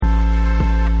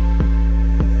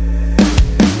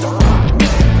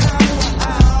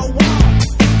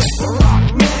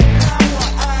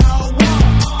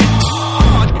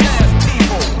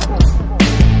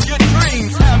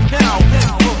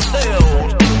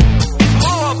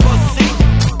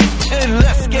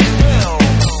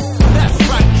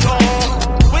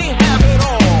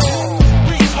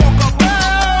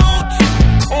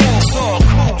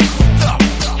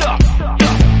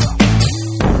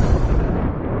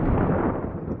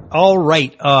All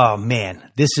right. Oh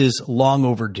man, this is long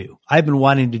overdue. I've been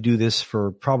wanting to do this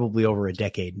for probably over a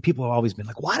decade, and people have always been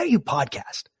like, why don't you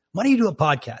podcast? Why don't you do a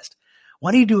podcast?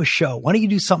 Why don't you do a show? Why don't you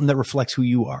do something that reflects who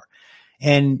you are?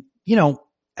 And, you know,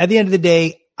 at the end of the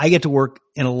day, I get to work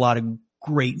in a lot of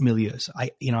great milieus.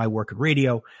 I work in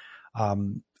radio.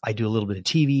 I do a little bit of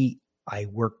TV. I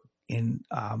work in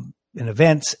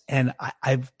events, and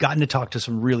I've gotten to talk to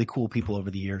some really cool people over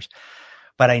the years.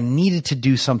 But I needed to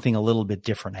do something a little bit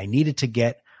different. I needed to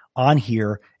get on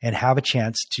here and have a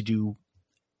chance to do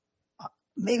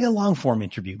maybe a long form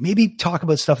interview, maybe talk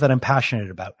about stuff that I'm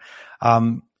passionate about.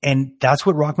 And that's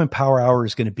what Rockman Power Hour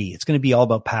is going to be. It's going to be all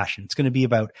about passion. It's going to be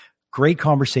about great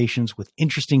conversations with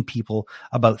interesting people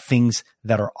about things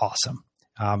that are awesome.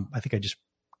 I think I just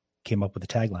came up with a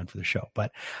tagline for the show,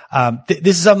 but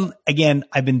this is something, again,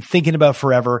 I've been thinking about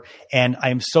forever, and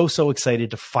I'm so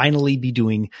excited to finally be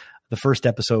doing the first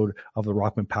episode of the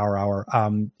Rockman Power Hour.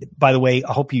 By the way,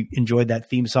 I hope you enjoyed that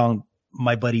theme song.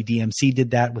 My buddy DMC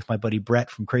did that with my buddy Brett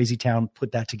from Crazy Town,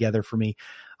 put that together for me.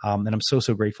 And I'm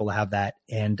so grateful to have that.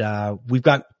 And we've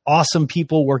got awesome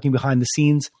people working behind the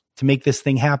scenes to make this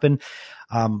thing happen.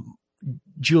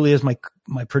 Julia is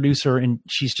my producer, and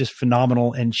she's just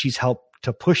phenomenal, and she's helped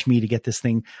to push me to get this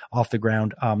thing off the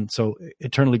ground. So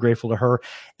eternally grateful to her.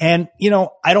 And, you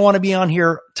know, I don't want to be on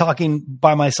here talking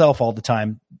by myself all the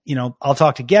time. You know, I'll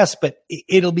talk to guests, but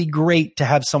it'll be great to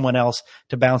have someone else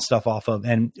to bounce stuff off of.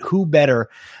 And who better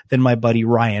than my buddy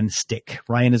Ryan Stick?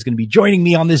 Ryan is going to be joining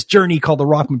me on this journey called the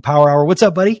Rockman Power Hour. What's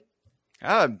up, buddy?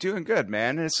 Oh, I'm doing good,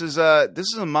 man. This is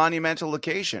a monumental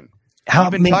occasion. We've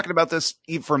been talking about this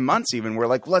for months even. We're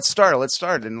like, let's start.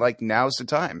 And like, now's the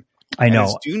time. I know.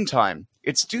 It's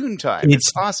Dune time.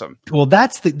 It's awesome. Well,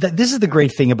 this is the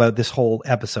great thing about this whole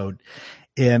episode.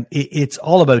 It's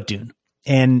all about Dune.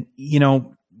 And, you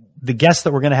know, the guests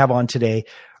that we're going to have on today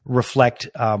reflect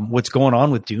what's going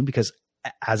on with Dune, because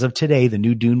as of today, the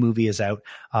new Dune movie is out.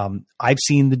 I've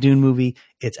seen the Dune movie.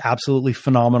 It's absolutely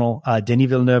phenomenal. Denis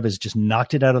Villeneuve has just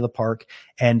knocked it out of the park.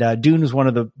 And Dune is one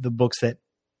of the books that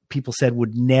people said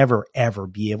would never, ever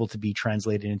be able to be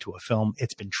translated into a film.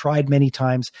 It's been tried many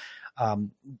times.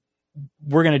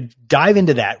 We're going to dive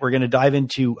into that. We're going to dive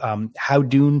into how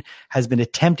Dune has been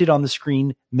attempted on the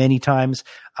screen many times,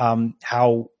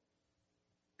 how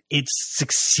it's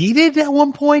succeeded at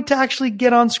one point to actually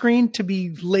get on screen, to be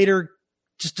later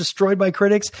just destroyed by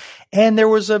critics. And there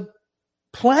was a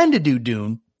plan to do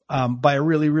Dune by a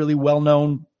really, really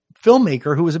well-known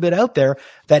filmmaker who was a bit out there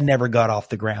that never got off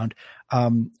the ground,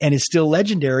 and is still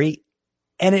legendary.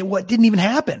 And it didn't even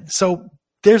happen. So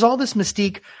there's all this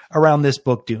mystique around this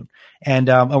book, Dune. And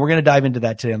we're going to dive into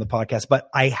that today on the podcast. But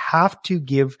I have to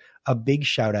give a big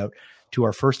shout out to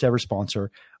our first ever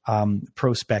sponsor,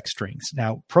 Prospect Strings.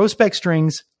 Now, Prospect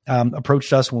Strings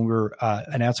approached us when we were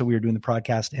announced that we were doing the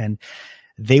podcast, and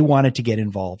they wanted to get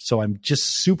involved. So I'm just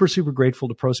super grateful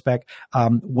to Prospect.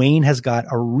 Wayne has got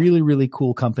a really, really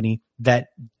cool company that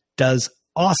does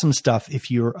awesome stuff if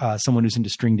you're someone who's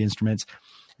into stringed instruments.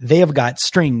 They have got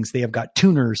strings, they have got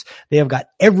tuners, they have got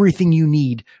everything you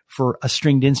need for a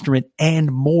stringed instrument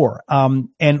and more.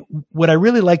 And what I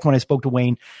really liked when I spoke to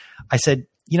Wayne, I said,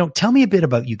 you know, tell me a bit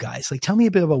about you guys. Like, tell me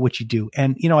a bit about what you do.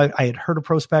 And, you know, I had heard of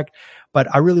Prospect,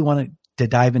 but I really wanted to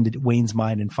dive into Wayne's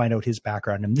mind and find out his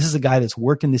background. And this is a guy that's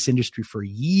worked in this industry for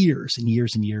years and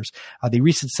years and years. They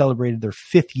recently celebrated their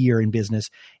 5th year in business.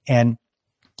 And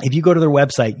if you go to their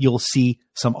website, you'll see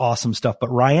some awesome stuff. But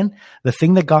Ryan, the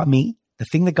thing that got me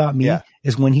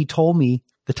is when he told me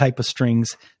the type of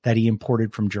strings that he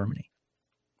imported from Germany.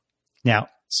 Now,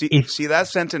 see that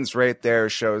sentence right there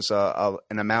shows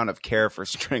an amount of care for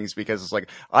strings, because it's like,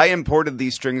 I imported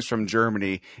these strings from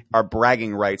Germany. Our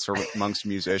bragging rights are amongst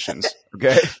musicians.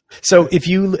 Okay. So if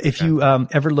you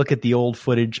ever look at the old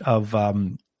footage of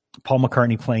Paul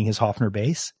McCartney playing his Hofner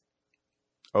bass,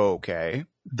 okay,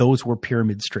 those were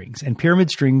pyramid strings, and pyramid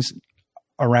strings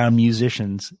around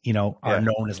musicians, you know, are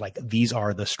known as like, these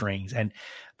are the strings. And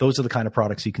those are the kind of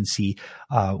products you can see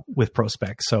with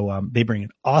Prospect. So they bring in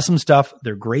awesome stuff.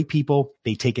 They're great people.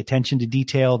 They take attention to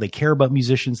detail. They care about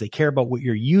musicians. They care about what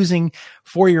you're using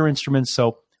for your instruments.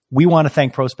 So we want to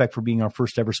thank Prospect for being our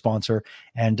first ever sponsor.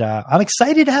 And I'm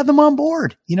excited to have them on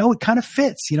board. You know, it kind of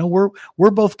fits. You know,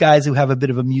 we're both guys who have a bit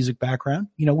of a music background.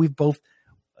 You know, we've both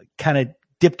kind of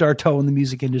dipped our toe in the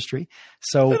music industry.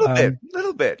 So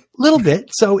little bit.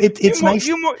 So it's nice.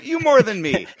 You more than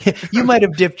me. You might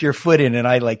have dipped your foot in, and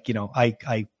I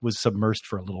I was submersed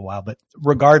for a little while, but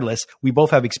regardless, we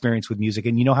both have experience with music,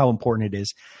 and you know how important it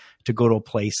is to go to a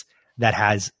place that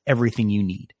has everything you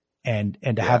need and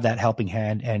to have that helping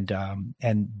hand,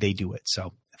 and they do it.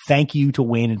 So thank you to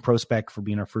Wayne and Prospect for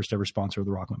being our first ever sponsor of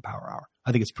the Rockman Power Hour.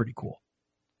 I think it's pretty cool.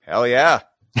 Hell yeah.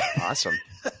 Awesome.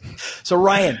 So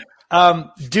Ryan,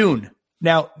 Dune.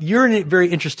 Now you're in a very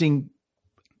interesting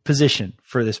position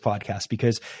for this podcast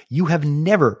because you have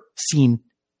never seen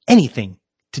anything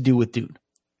to do with Dune.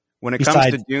 When it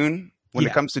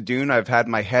comes to Dune, I've had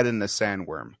my head in the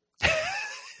sandworm.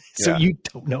 So you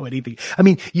don't know anything. I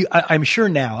mean, I'm sure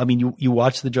now. I mean, you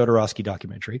watched the Jodorowsky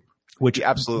documentary, which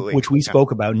we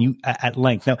spoke about and you at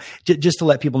length. Now, just to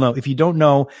let people know, if you don't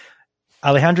know,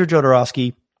 Alejandro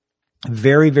Jodorowsky,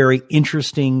 very, very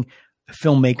interesting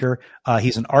filmmaker.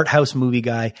 He's an art house movie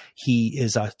guy. He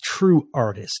is a true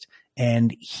artist.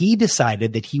 And he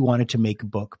decided that he wanted to make a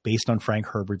book based on Frank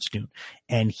Herbert's Dune.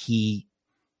 And he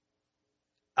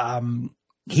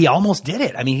almost did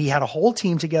it. I mean, he had a whole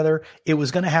team together. It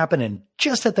was going to happen. And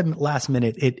just at the last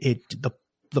minute,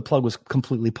 the plug was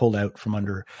completely pulled out from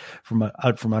under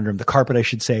him. The carpet, I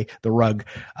should say, the rug.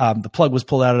 The plug was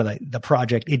pulled out of the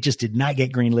project. It just did not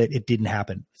get greenlit. It didn't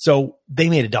happen. So they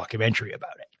made a documentary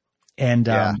about it. And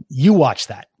you watched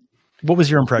that. What was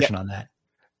your impression on that?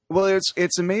 Well,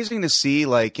 it's amazing to see,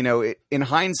 like, you know, in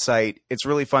hindsight, it's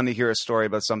really fun to hear a story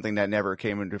about something that never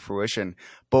came into fruition.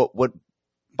 But what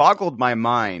boggled my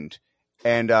mind,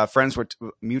 and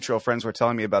mutual friends were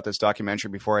telling me about this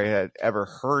documentary before I had ever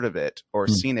heard of it or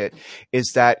seen it,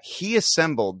 is that he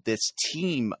assembled this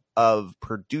team of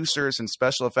producers and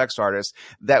special effects artists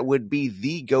that would be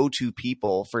the go-to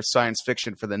people for science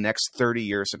fiction for the next 30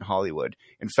 years in Hollywood.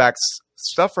 In fact,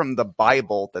 stuff from the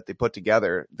Bible that they put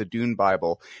together, the Dune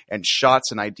Bible, and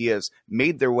shots and ideas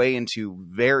made their way into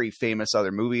very famous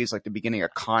other movies, like the beginning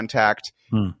of Contact,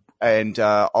 and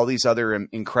all these other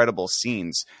incredible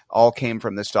scenes all came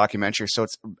from this documentary. So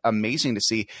it's amazing to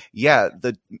see. Yeah,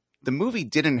 the movie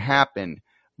didn't happen,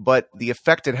 but the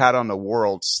effect it had on the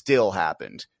world still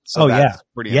happened. So that's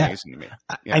pretty amazing to me.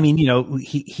 Yeah. I mean, you know,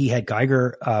 he had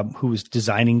Geiger, who was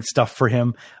designing stuff for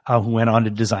him, who went on to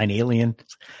design Alien.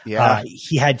 Yeah.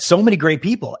 He had so many great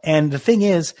people. And the thing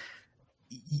is,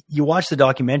 you watch the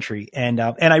documentary, and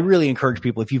I really encourage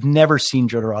people, if you've never seen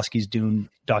Jodorowsky's Dune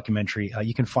documentary,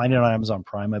 you can find it on Amazon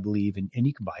Prime, I believe, and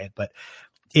you can buy it, but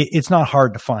it's not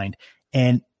hard to find.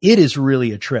 And it is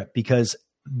really a trip because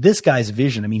this guy's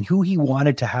vision, I mean, who he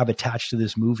wanted to have attached to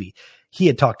this movie, he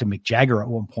had talked to Mick Jagger at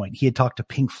one point. He had talked to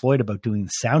Pink Floyd about doing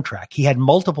the soundtrack. He had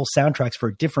multiple soundtracks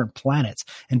for different planets,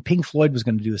 and Pink Floyd was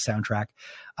going to do a soundtrack.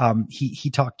 He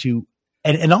talked to,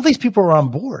 and all these people were on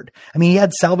board. I mean, he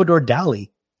had Salvador Dali,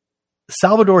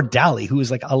 who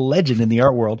is like a legend in the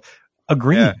art world,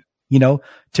 agreeing, you know,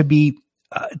 to be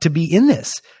in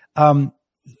this.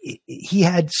 He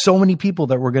had so many people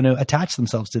that were going to attach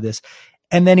themselves to this.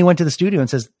 And then he went to the studio and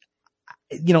says,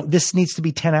 you know, this needs to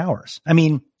be 10 hours. I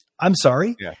mean, I'm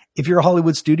sorry. Yeah. If you're a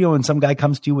Hollywood studio and some guy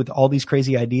comes to you with all these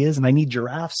crazy ideas and I need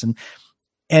giraffes and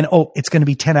it's going to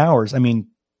be 10 hours. I mean,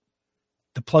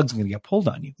 the plug's going to get pulled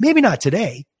on you. Maybe not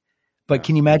today, but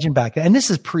can you imagine back then? And this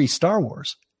is pre-Star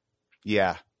Wars.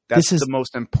 Yeah. That's the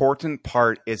most important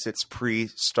part, is it's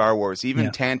pre-Star Wars. Even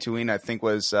Tatooine, I think,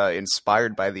 was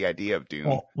inspired by the idea of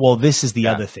Dune. Well, this is the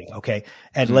other thing, okay?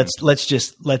 And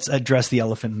let's address the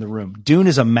elephant in the room. Dune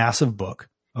is a massive book,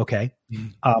 okay,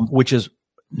 which is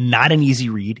not an easy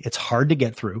read. It's hard to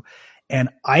get through. And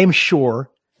I am sure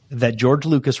that George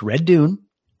Lucas read Dune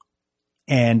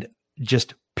and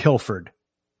just pilfered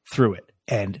through it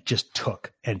and just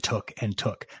took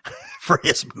for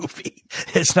his movie.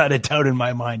 It's not a doubt in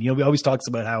my mind. You know, he always talks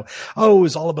about how, it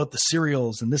was all about the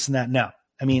serials and this and that. No,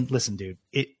 I mean, listen, dude,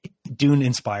 Dune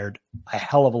inspired a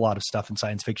hell of a lot of stuff in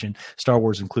science fiction, Star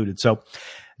Wars included. So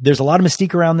there's a lot of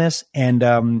mystique around this. And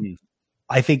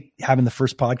I think having the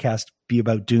first podcast be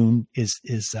about Dune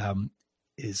is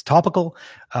topical.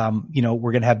 You know,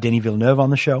 we're going to have Denis Villeneuve on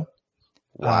the show.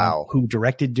 Wow. Who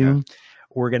directed Dune. Yeah.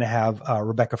 We're going to have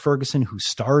Rebecca Ferguson, who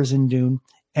stars in Dune,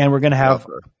 and we're going to have,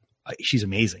 she's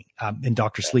amazing, in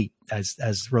Dr. Sleep as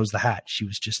Rose the Hat. She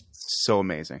was just so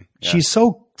amazing. Yeah. She's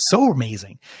so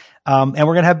amazing. And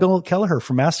we're going to have Bill Kelliher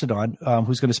from Mastodon,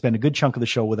 who's going to spend a good chunk of the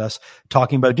show with us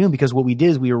talking about Dune, because what we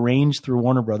did is we arranged through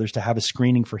Warner Brothers to have a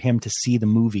screening for him to see the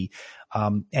movie,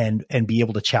 and be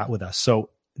able to chat with us.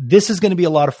 So this is going to be a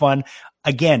lot of fun.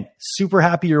 Again, super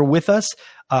happy you're with us.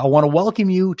 I want to welcome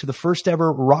you to the first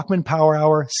ever Rockman Power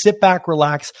Hour. Sit back,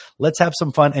 relax. Let's have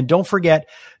some fun. And don't forget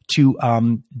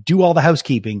to do all the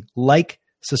housekeeping. Like,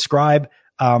 subscribe,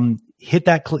 hit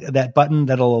that button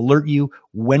that'll alert you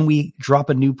when we drop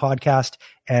a new podcast,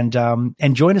 and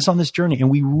join us on this journey. And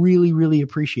we really, really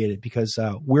appreciate it, because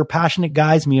we're passionate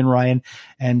guys, me and Ryan,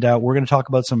 and we're going to talk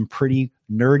about some pretty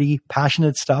nerdy,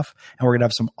 passionate stuff, and we're going to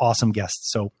have some awesome guests.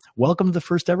 So welcome to the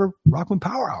first ever Rockman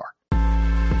Power Hour.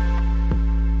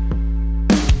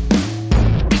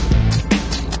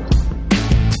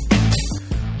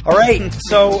 All right,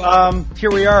 so here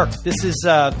we are. This is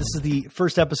the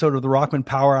first episode of the Rockman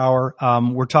Power Hour.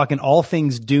 We're talking all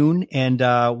things Dune, and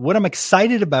what I'm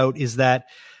excited about is that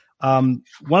one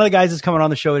of the guys that's coming on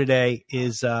the show today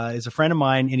is a friend of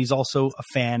mine, and he's also a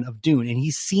fan of Dune, and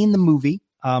he's seen the movie.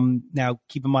 Now,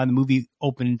 keep in mind the movie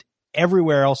opened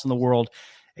everywhere else in the world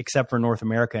except for North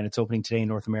America, and it's opening today in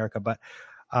North America. But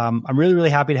I'm really,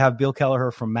 really happy to have Bill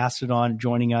Kelliher from Mastodon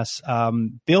joining us.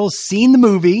 Bill's seen the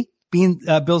movie.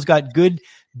 Bill's got good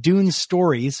Dune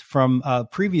stories from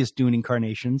previous Dune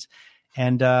incarnations,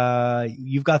 and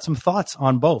you've got some thoughts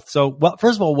on both. So, well,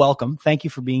 first of all, welcome. Thank you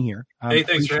for being here. Hey,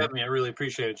 thanks for having me. I really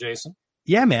appreciate it, Jason.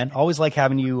 Yeah, man. Always like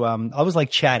having you. Always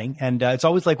like chatting, and it's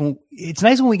always like it's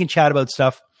nice when we can chat about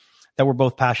stuff that we're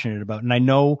both passionate about. And I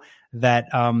know that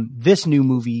this new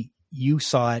movie, you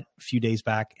saw it a few days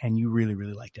back, and you really,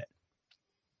 really liked it.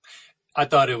 I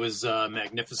thought it was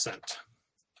magnificent.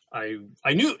 I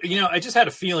knew, I just had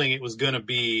a feeling it was going to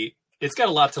be, it's got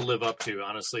a lot to live up to,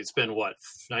 honestly. It's been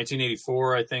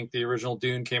 1984, I think the original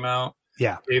Dune came out.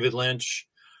 Yeah. David Lynch.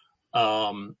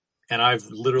 And I've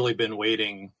literally been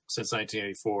waiting since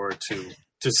 1984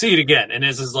 to see it again. And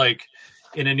this is like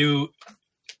in a new,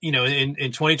 in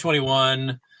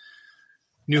 2021,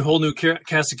 whole new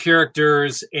cast of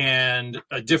characters and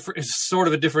a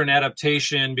different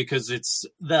adaptation because it's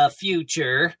the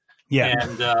future. Yeah.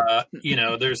 And,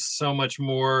 there's so much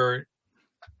more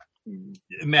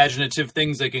imaginative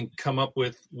things they can come up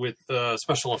with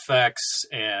special effects,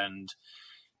 and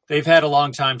they've had a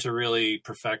long time to really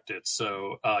perfect it.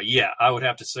 So, I would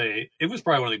have to say it was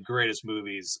probably one of the greatest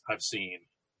movies I've seen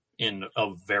in a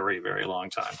very, very long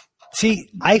time. See,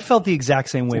 I felt the exact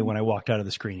same way when I walked out of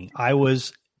the screening. I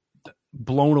was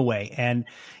blown away. And,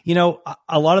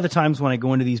 a lot of the times when I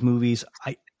go into these movies,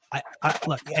 I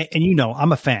look, and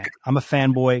I'm a fan. I'm a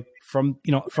fanboy from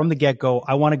the get go.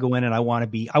 I want to go in and I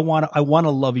want to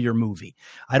love your movie.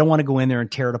 I don't want to go in there and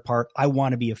tear it apart. I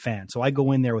want to be a fan. So I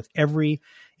go in there with every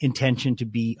intention to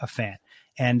be a fan.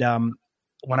 And,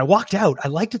 when I walked out, I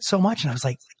liked it so much. And I was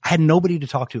like, I had nobody to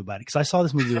talk to about it because I saw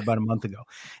this movie about a month ago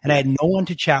and I had no one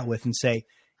to chat with and say,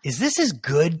 is this as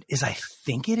good as I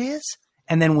think it is?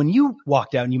 And then when you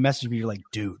walked out and you messaged me, you're like,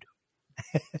 dude,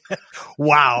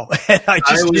 wow. I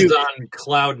was on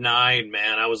cloud 9,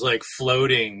 man. I was like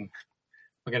floating. I'm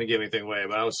not going to give anything away,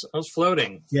 but I was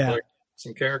floating. Yeah. Like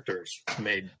some characters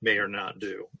may or not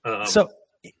do.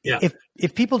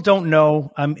 If people don't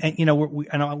know, and, I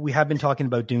know we have been talking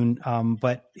about Dune,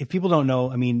 but if people don't know,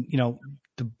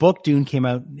 the book Dune came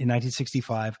out in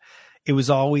 1965. It was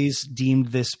always deemed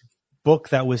this book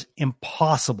that was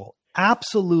impossible,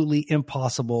 absolutely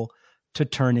impossible to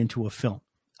turn into a film.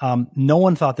 No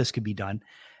one thought this could be done.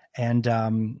 And,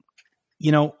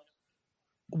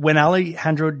 when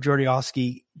Alejandro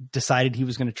Jodorowsky decided he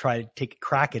was going to try to take a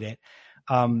crack at it,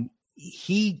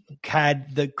 he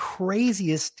had the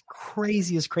craziest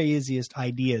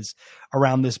ideas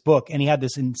around this book. And he had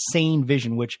this insane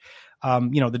vision, which,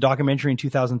 the documentary in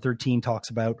 2013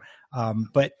 talks about.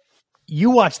 But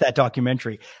you watch that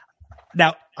documentary.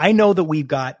 Now, I know that we've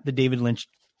got the David Lynch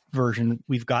version.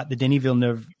 We've got the Denis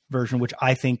Villeneuve version, which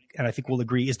I think we'll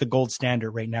agree is the gold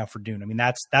standard right now for Dune. I mean,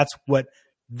 that's what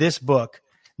this book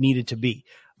needed to be.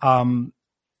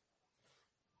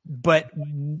 But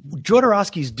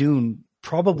Jodorowsky's Dune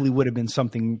probably would have been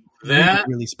something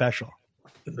really special.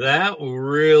 That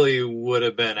really would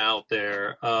have been out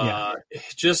there.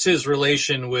 Just his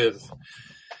relation with,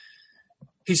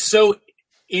 he's so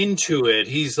into it.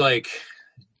 He's like,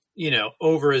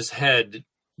 over his head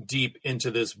deep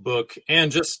into this book,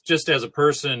 and just as a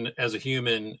person, as a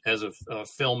human, as a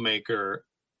filmmaker,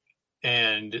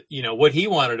 and what he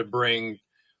wanted to bring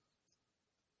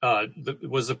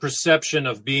was the perception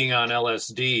of being on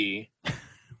LSD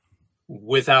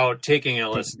without taking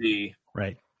LSD,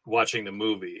 right? Watching the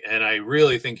movie, and I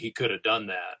really think he could have done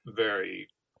that very,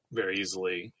 very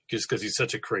easily, just because he's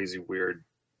such a crazy, weird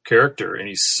character, and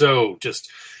he's so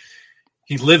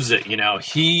he lives it,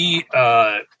 he.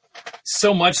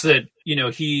 So much that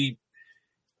he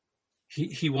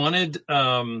wanted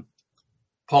Paul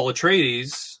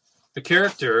Atreides, the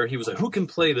character. He was like, who can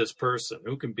play this person?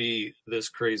 Who can be this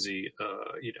crazy,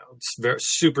 very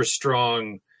super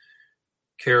strong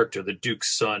character, the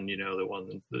Duke's son, the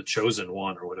one, the chosen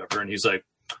one or whatever. And he's like,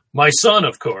 my son,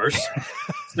 of course.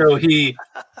 So he,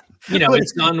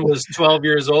 his son was 12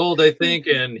 years old, I think,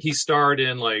 and he starred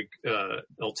in like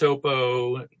El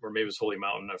Topo, or maybe it was Holy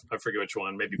Mountain. I forget which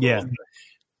one. Maybe both. Yeah.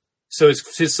 So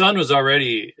his son was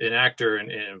already an actor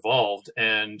and involved,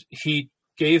 and he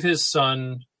made his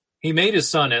son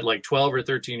at like 12 or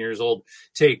 13 years old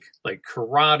take like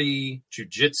karate,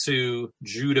 jujitsu,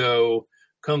 judo,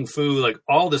 kung fu, like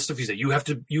all this stuff. He said,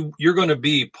 you're going to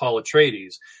be Paul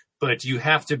Atreides, but you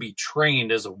have to be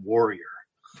trained as a warrior.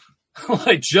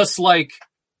 Like, just like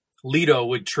Leto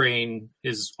would train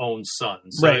his own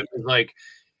son. So it was like,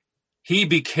 he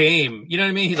became, you know what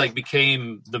I mean? He like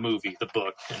became the movie, the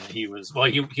book, and he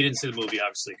didn't see the movie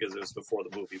obviously because it was before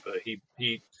the movie, but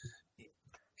he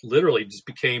literally just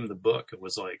became the book. It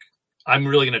was like, I'm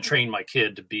really going to train my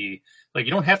kid to be like,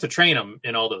 you don't have to train him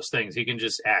in all those things. He can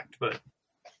just act, but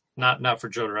not for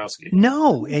Jodorowsky.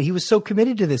 No, and he was so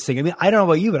committed to this thing. I mean, I don't know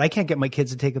about you, but I can't get my kids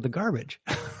to take up the garbage.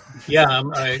 Yeah, I'm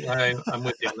with you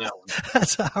on that one.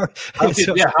 That's hard.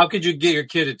 How could you get your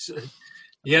kid?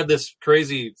 You had this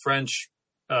crazy French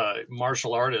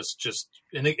martial artist just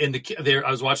I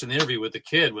was watching the interview with the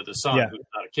kid with the son, who's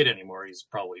not a kid anymore. He's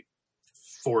probably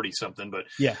 40 something, but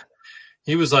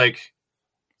he was like,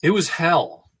 it was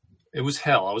hell. It was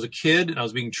hell. I was a kid and I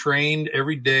was being trained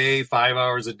every day, 5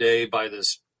 hours a day by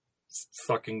this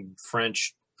fucking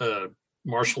French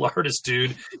martial artist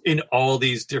dude in all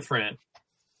these different,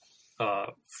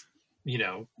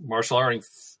 martial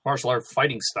art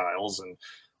fighting styles. And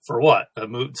for what?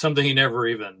 Something they never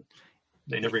even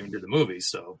did the movie.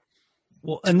 So,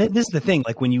 well, and this is the thing.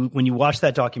 Like when you watch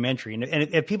that documentary, and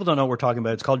if people don't know what we're talking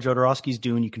about, it's called Jodorowsky's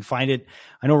Dune. You can find it.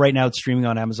 I know right now it's streaming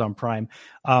on Amazon Prime.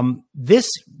 This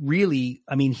really,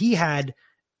 I mean, he had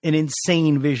an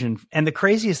insane vision, and the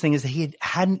craziest thing is that he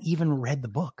hadn't even read the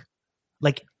book.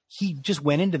 Like, he just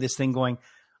went into this thing going,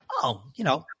 "Oh,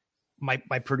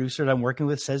 my producer that I'm working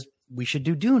with says we should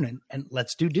do Dune, and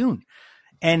let's do Dune."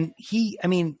 And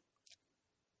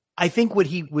I think what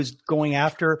he was going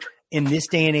after in this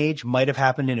day and age might have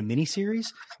happened in a miniseries,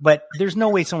 but there's no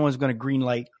way someone was going to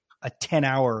greenlight a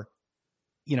 10-hour,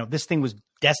 this thing was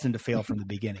destined to fail from the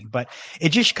beginning. But it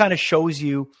just kind of shows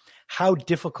you how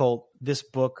difficult this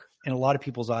book in a lot of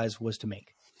people's eyes was to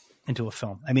make into a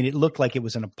film. I mean, it looked like it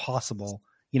was an impossible,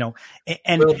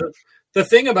 and well, the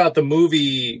thing about the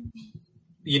movie,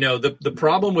 the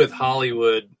problem with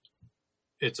Hollywood,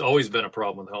 it's always been a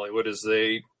problem with Hollywood, is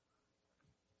they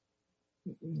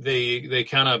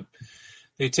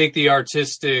take the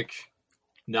artistic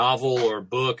novel or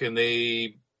book and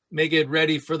they make it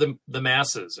ready for the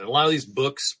masses. And a lot of these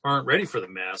books aren't ready for the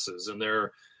masses, and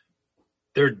they're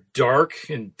dark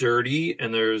and dirty,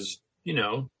 and there's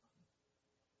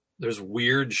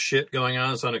weird shit going on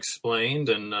that's unexplained,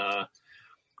 and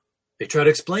they try to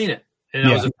explain it. And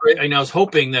I was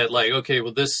hoping that, like, okay,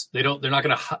 well, they're not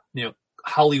going to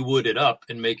Hollywood it up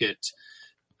and make it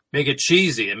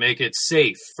cheesy and make it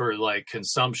safe for like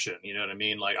consumption. You know what I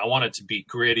mean? Like, I want it to be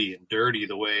gritty and dirty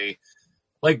the way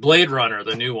like Blade Runner,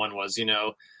 the new one was, and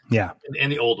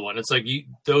the old one. It's like,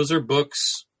 those are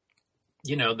books,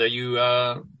 that you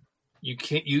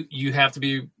have to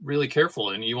be really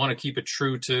careful, and you want to keep it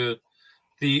true to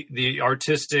the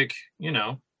artistic,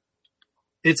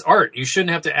 it's art. You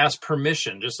shouldn't have to ask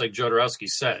permission, just like Jodorowsky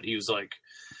said. He was like,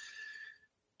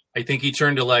 I think he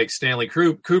turned to like Stanley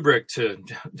Kubrick to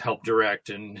help direct,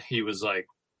 and he was like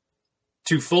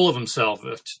too full of himself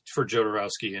for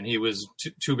Jodorowsky, and he was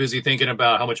too busy thinking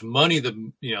about how much money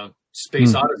the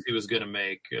Space Odyssey was going to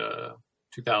make,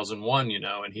 2001,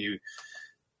 and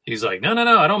he's like, no,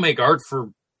 I don't make art for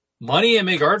money. I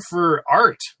make art for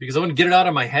art because I want to get it out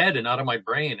of my head and out of my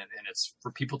brain, and it's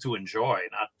for people to enjoy,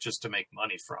 not just to make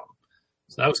money from.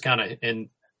 So that was and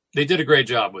they did a great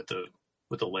job with the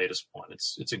latest one.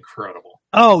 It's incredible.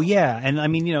 Oh yeah. And I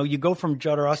mean, you go from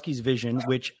Jodorowsky's vision,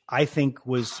 which I think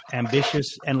was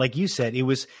ambitious. And like you said, it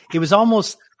was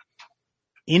almost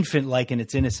infant-like in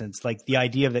its innocence, like the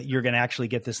idea that you're going to actually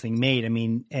get this thing made. I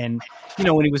mean, and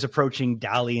when he was approaching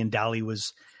Dali, and Dali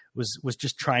was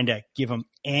just trying to give him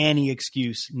any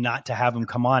excuse not to have him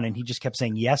come on. And he just kept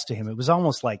saying yes to him. It was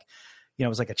almost like, it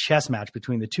was like a chess match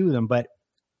between the two of them. But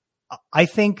I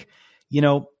think,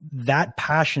 that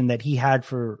passion that he had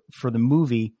for the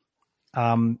movie,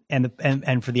 and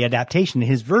for the adaptation,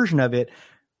 his version of it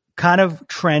kind of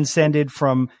transcended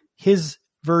from his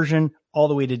version all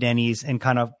the way to Denis, and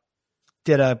kind of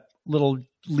did a little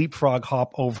leapfrog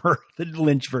hop over the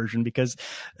Lynch version, because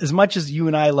as much as you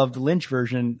and I love the Lynch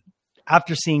version,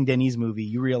 after seeing Denis' movie,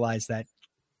 you realize that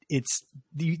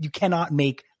you cannot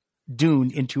make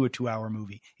Dune into a 2-hour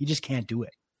movie. You just can't do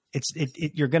it.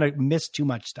 You're going to miss too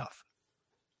much stuff.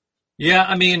 Yeah,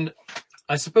 I mean,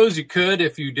 I suppose you could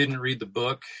if you didn't read the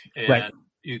book, and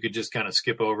you could just kind of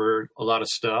skip over a lot of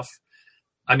stuff.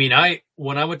 I mean,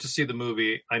 when I went to see the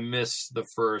movie, I missed the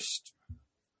first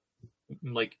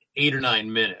like 8 or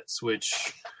 9 minutes,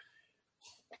 which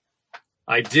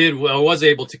I did. Well, I was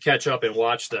able to catch up and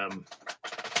watch them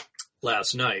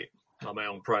last night on my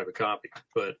own private copy,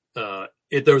 but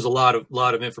there was a lot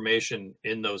of information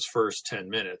in those first 10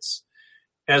 minutes,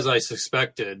 as I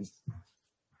suspected.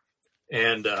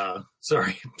 And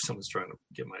sorry, someone's trying to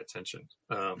get my attention.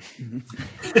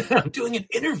 I'm doing an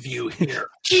interview here.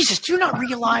 Jesus, do you not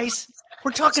realize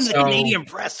we're talking to the Canadian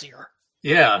press here?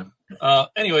 Yeah.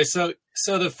 Anyway, so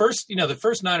the first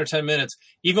 9 or 10 minutes,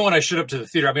 even when I showed up to the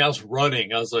theater, I mean, I was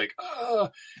running. I was like,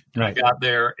 and I got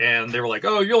there and they were like,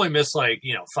 oh, you only missed 5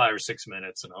 or 6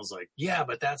 minutes. And I was like, yeah,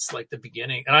 but that's like the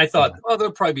beginning. And I thought,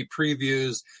 there'll probably be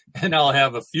previews and I'll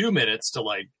have a few minutes to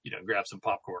grab some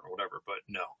popcorn or whatever. But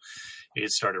no, it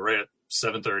started right at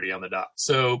 7:30 on the dot.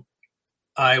 So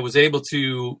I was able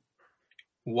to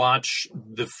watch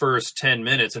the first 10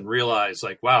 minutes and realize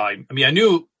wow, I mean, I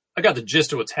knew I got the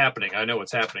gist of what's happening. I know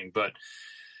what's happening, but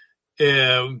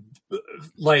the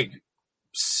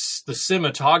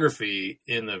cinematography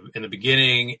in the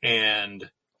beginning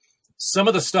and some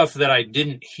of the stuff that I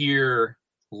didn't hear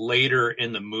later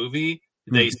in the movie,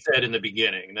 they said in the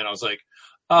beginning. And then I was like,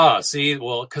 see,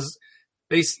 well, because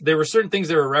there were certain things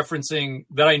they were referencing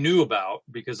that I knew about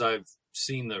because I've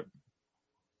seen the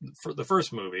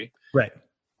first movie, right?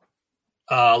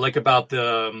 Like about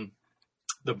the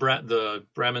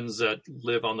Brahmins that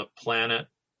live on the planet,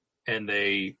 and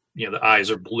they, the eyes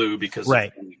are blue because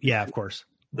right, of course,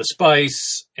 the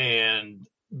spice. And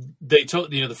they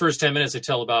told, the first 10 minutes they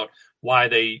tell about why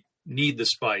they need the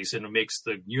spice, and it makes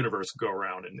the universe go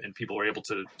around, and people are able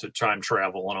to time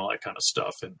travel and all that kind of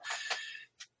stuff. And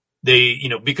they,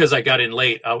 because I got in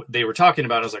late, they were talking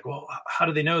about it. I was like, well, how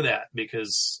do they know that?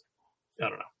 Because I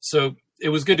don't know. So it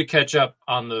was good to catch up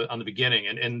on the beginning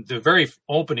and the very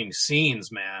opening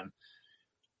scenes, man.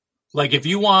 Like if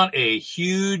you want a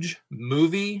huge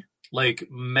movie, like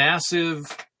massive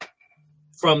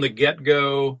from the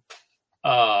get-go,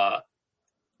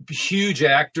 huge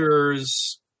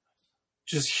actors,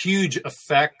 just huge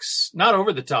effects, not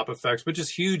over the top effects, but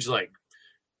just huge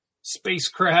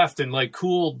spacecraft and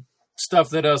cool stuff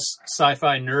that us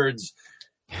sci-fi nerds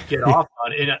get off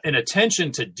on, and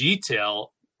attention to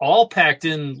detail, all packed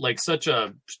in such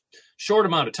a short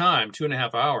amount of time,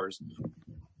 2.5 hours.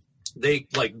 They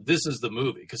this is the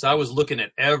movie, because I was looking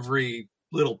at every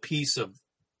little piece of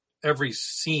every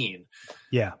scene.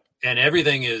 Yeah. And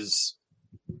everything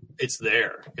it's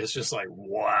there. It's just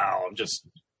wow. I'm just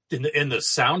in the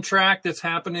soundtrack that's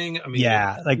happening. I mean,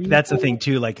 yeah, that's the thing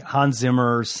too. Hans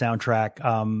Zimmer's soundtrack,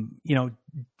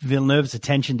 Villeneuve's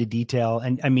attention to detail.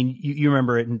 And I mean, you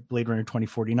remember it in Blade Runner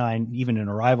 2049, even in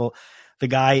Arrival, the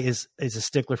guy is a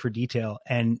stickler for detail.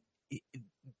 And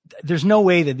there's no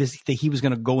way that he was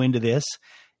going to go into this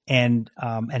and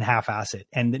half-ass it.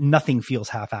 And nothing feels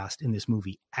half-assed in this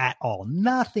movie at all.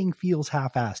 Nothing feels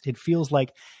half-assed. It feels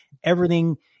like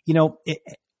everything,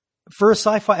 for a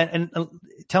sci-fi, and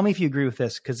tell me if you agree with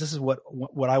this, because this is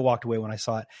what I walked away when I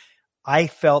saw it. I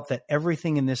felt that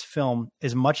everything in this film,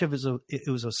 as much of it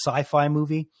was a sci-fi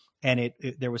movie, and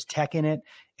there was tech in it,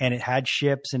 and it had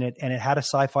ships in it, and it had a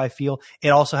sci-fi feel. It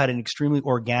also had an extremely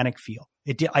organic feel.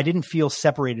 I didn't feel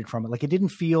separated from it. It didn't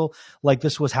feel like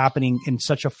this was happening in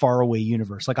such a faraway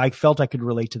universe. I felt I could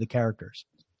relate to the characters.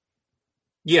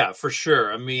 Yeah, for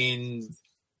sure. I mean,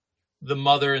 the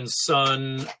mother and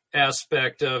son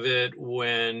aspect of it,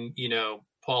 when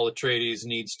Paul Atreides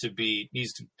needs to be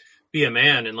a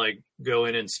man and go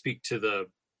in and speak to the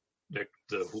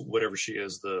whatever she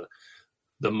is, the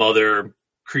mother,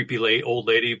 creepy old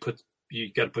lady.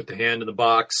 You got to put the hand in the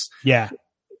box. Yeah.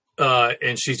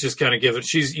 And she's just kind of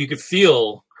you could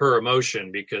feel her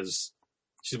emotion because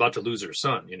she's about to lose her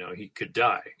son. He could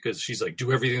die, because she's like,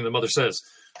 do everything the mother says,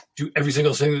 do every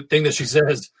single thing that she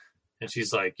says. And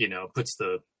she's puts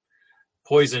the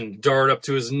poison dart up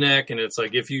to his neck. And it's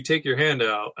if you take your hand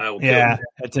out, I will kill you.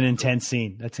 That's an intense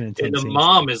scene. And the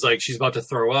mom is she's about to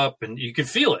throw up, and you can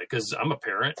feel it, because I'm a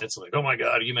parent. It's oh my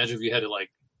God, can you imagine if you had to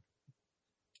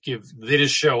they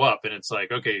just show up, and it's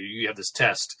okay, you have this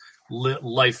test,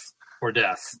 life or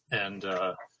death. And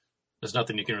there's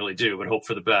nothing you can really do but hope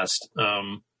for the best.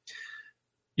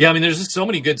 Yeah, I mean, there's just so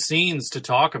many good scenes to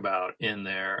talk about in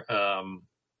there.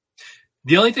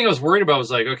 The only thing I was worried about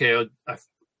was okay,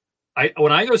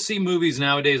 when I go see movies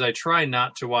nowadays, I try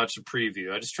not to watch the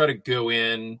preview. I just try to go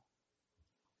in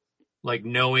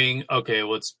knowing, okay,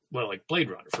 like Blade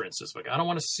Runner, for instance. I don't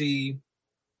want to see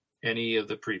any of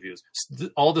the previews.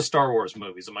 All the Star Wars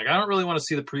movies, I'm I don't really want to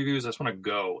see the previews. I just want to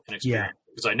go and experience,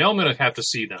 because I know I'm going to have to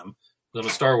see them, because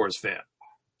I'm a Star Wars fan.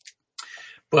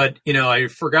 But I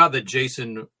forgot that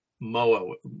Jason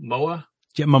Momoa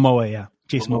Momoa, yeah.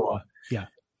 Jason Momoa. Yeah.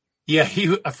 Yeah,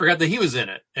 I forgot that he was in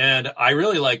it, and I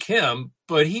really like him,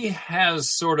 but he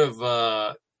has sort of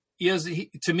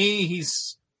to me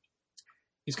he's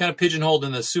kind of pigeonholed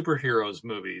in the superheroes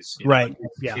movies, right?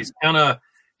 Yeah,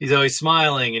 he's always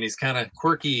smiling, and he's kind of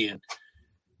quirky, and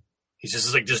he's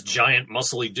just like this giant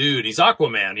muscly dude. He's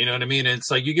Aquaman, you know what I mean? And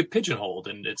it's like you get pigeonholed,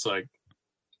 and it's like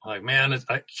man,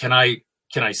 can I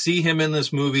see him in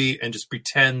this movie and just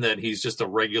pretend that he's just a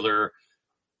regular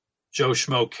Joe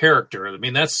Schmo character? I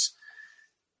mean,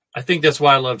 I think that's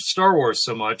why I loved Star Wars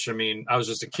so much. I mean, I was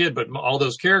just a kid, but all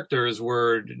those characters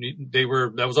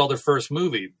that was all their first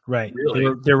movie. Right.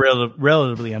 Really. They're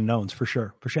relatively unknowns for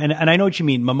sure. And I know what you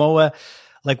mean. Momoa,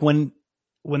 like when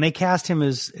they cast him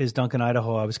as Duncan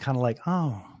Idaho, I was kind of like,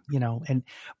 oh,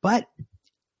 but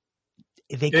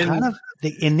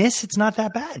in this, it's not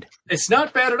that bad. It's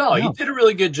not bad at all. No. He did a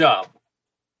really good job.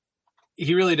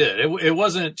 He really did. It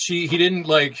wasn't. He didn't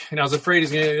like. I was afraid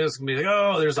he's gonna be like,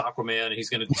 oh, there's Aquaman, and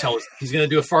he's gonna tell us he's gonna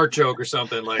do a fart joke or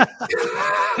something like.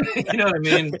 You know what I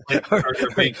mean? Like,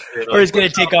 or he's gonna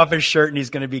take off his shirt and he's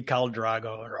gonna be Khal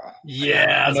Drogo.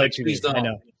 Yeah, I like, please don't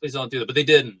do that. But they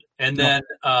didn't. And then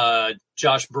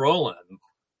Josh Brolin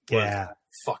was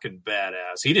fucking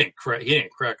badass. He didn't crack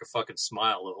a fucking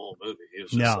smile the whole movie. He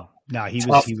was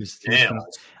just he was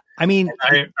I mean,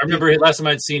 I remember last time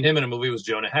I'd seen him in a movie was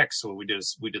Jonah Hex. So we did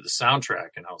the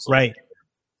soundtrack, and I was like, right,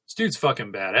 this dude's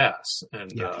fucking badass.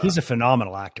 And he's a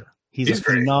phenomenal actor. He's a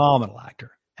phenomenal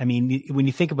actor. I mean, when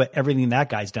you think about everything that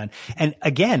guy's done, and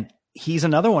again, he's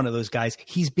another one of those guys.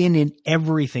 He's been in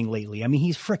everything lately. I mean,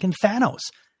 he's freaking Thanos.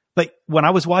 But when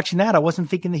I was watching that, I wasn't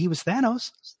thinking that he was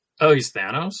Thanos. Oh, he's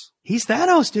Thanos? He's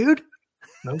Thanos, dude.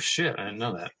 No shit. I didn't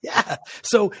know that. Yeah.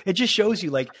 So it just shows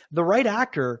you, like, the right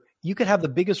actor, you could have the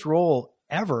biggest role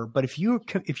ever, but if you're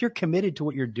committed to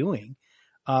what you're doing,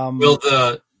 well,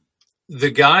 the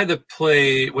guy that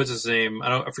played, what's his name?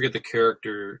 I forget the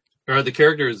character. Or the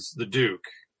character is the Duke,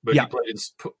 but he played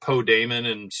Poe Dameron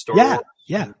in Star Wars.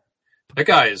 Yeah. That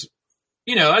guy is,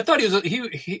 I thought he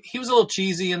was a little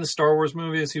cheesy in the Star Wars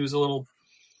movies. He was a little.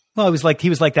 Well, he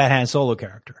was like that Han Solo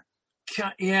character.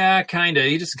 Yeah, kind of.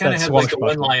 He just kind of had like a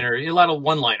lot of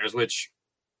one-liners, which,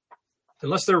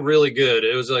 unless they're really good,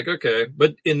 it was like, okay.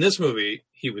 But in this movie,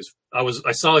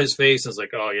 I saw his face and I was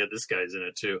like, oh yeah, this guy's in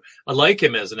it too. I like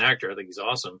him as an actor. I think he's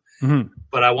awesome. Mm-hmm.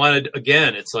 But I wanted,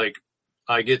 again, it's like,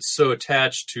 I get so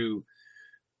attached to,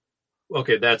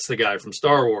 okay, that's the guy from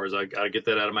Star Wars. I got to get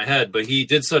that out of my head. But he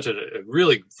did such a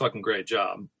really fucking great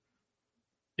job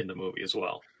in the movie as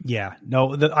well. Yeah,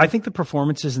 no, I think the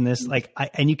performances in this,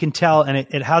 and you can tell, and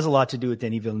it has a lot to do with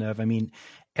Denis Villeneuve. I mean,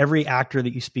 every actor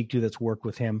that you speak to that's worked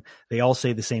with him, they all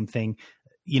say the same thing.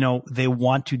 They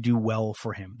want to do well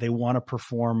for him. They want to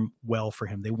perform well for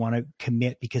him. They want to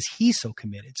commit because he's so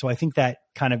committed. So I think that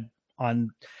kind of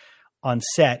on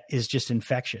set is just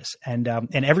infectious. And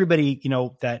everybody,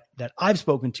 that I've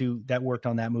spoken to that worked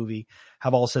on that movie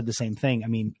have all said the same thing. I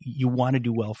mean, you want to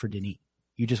do well for Denis.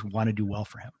 You just want to do well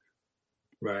for him.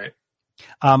 Right.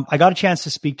 I got a chance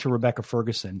to speak to Rebecca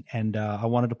Ferguson, and I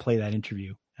wanted to play that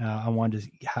interview. I wanted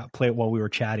to play it while we were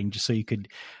chatting, just so you could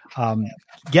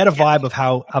get a vibe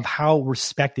of how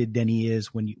respected Denis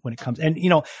is when it comes. And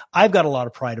I've got a lot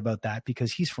of pride about that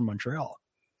because he's from Montreal.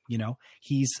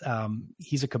 He's a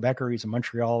Quebecer, he's a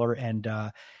Montrealer,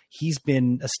 and he's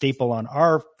been a staple on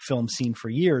our film scene for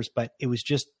years. But it was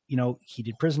just, he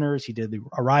did Prisoners, he did The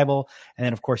Arrival, and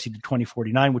then of course he did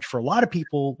 2049, which for a lot of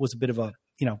people was a bit of a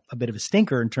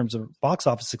stinker in terms of box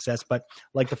office success. But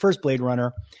like the first Blade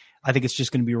Runner, I think it's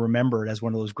just going to be remembered as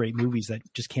one of those great movies that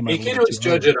just came out. You can't always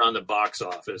judge it on the box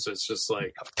office. It's just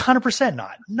like 100%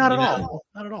 not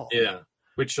at all. Yeah,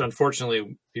 which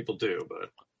unfortunately people do.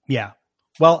 But yeah.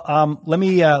 Well, let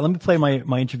me play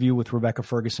my interview with Rebecca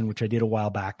Ferguson, which I did a while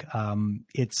back.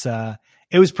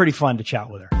 It was pretty fun to chat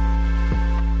with her.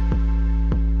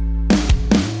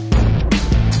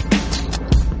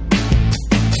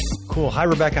 Cool. Hi,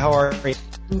 Rebecca. How are you?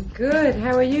 I'm good.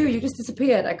 How are you? You just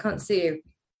disappeared. I can't see you.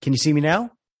 Can you see me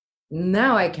now?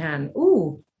 Now I can.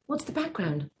 Ooh, what's the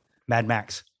background? Mad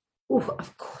Max. Ooh,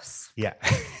 of course. Yeah.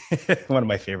 One of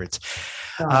my favorites.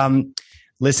 Oh.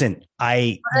 Listen,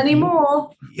 Not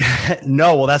anymore.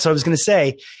 No, well, that's what I was going to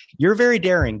say. You're very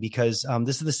daring because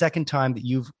this is the second time that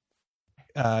you've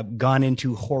gone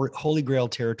into Holy Grail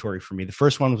territory for me. The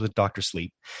first one was with Dr.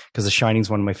 Sleep because The Shining is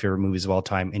one of my favorite movies of all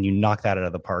time, and you knocked that out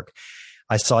of the park.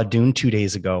 I saw Dune 2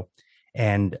 days ago,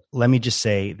 and let me just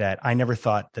say that I never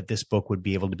thought that this book would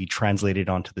be able to be translated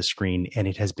onto the screen, and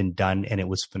it has been done, and it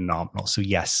was phenomenal. So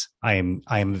yes, I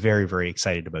am very, very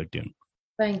excited about Dune.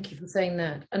 Thank you for saying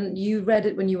that. And you read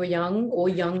it when you were young or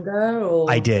younger, or?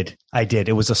 I did.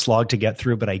 It was a slog to get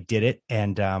through, but I did it.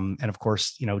 And of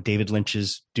course, David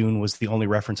Lynch's Dune was the only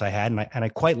reference I had. And I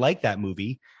quite like that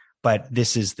movie, but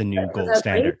this is the new gold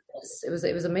standard. It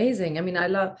was amazing. I mean,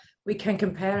 we can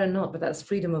compare and not, but that's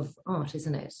freedom of art,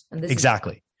 isn't it? And this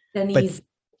exactly. Denis'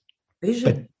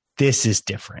 vision. But this is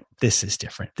different. This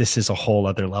is a whole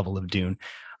other level of Dune.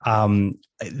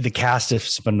 The cast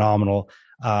is phenomenal.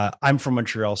 I'm from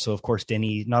Montreal, so of course,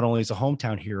 Denis not only is a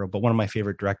hometown hero, but one of my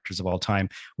favorite directors of all time.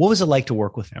 What was it like to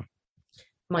work with him?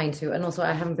 Mine too. And also,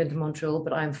 I haven't been to Montreal,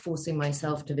 but I'm forcing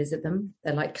myself to visit them.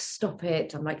 They're like, stop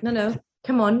it. I'm like, no,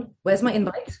 come on. Where's my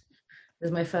invite? This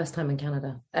is my first time in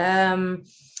Canada.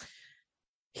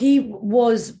 He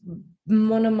was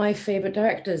one of my favorite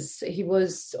directors. He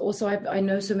was also, I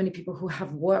know so many people who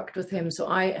have worked with him. So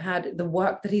I had the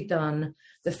work that he'd done,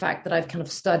 the fact that I've kind of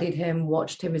studied him,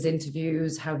 watched him, his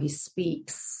interviews, how he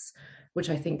speaks, which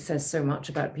I think says so much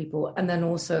about people. And then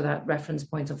also that reference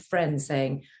point of friends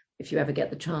saying, if you ever get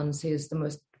the chance, he is the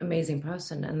most amazing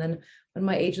person. And then when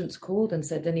my agents called and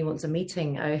said, Denis wants a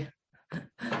meeting, I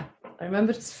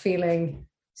remember just feeling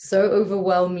so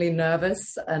overwhelmingly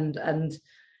nervous and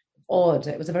odd.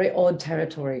 It was a very odd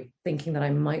territory, thinking that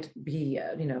I might be,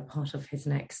 part of his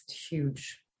next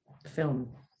huge film.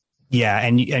 Yeah,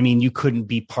 and I mean, you couldn't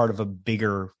be part of a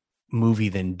bigger movie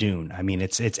than Dune. I mean,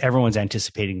 it's everyone's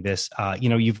anticipating this.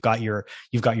 You've got your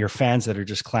fans that are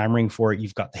just clamoring for it.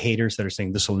 You've got the haters that are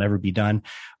saying this will never be done.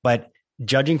 But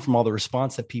judging from all the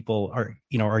response that people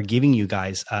are giving you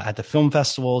guys at the film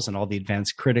festivals and all the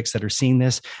advanced critics that are seeing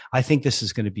this, I think this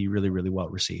is going to be really, really well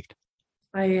received.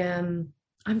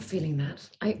 I'm feeling that.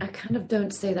 I kind of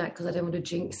don't say that because I don't want to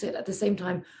jinx it. At the same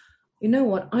time, you know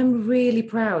what? I'm really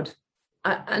proud.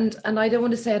 And I don't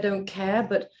want to say I don't care,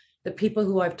 but the people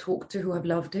who I've talked to who have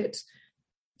loved it,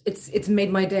 it's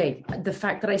made my day. The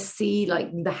fact that I see like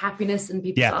the happiness in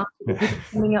people's eyes, people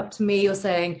coming up to me or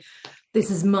saying, this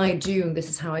is my Dune,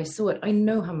 this is how I saw it. I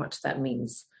know how much that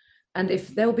means. And if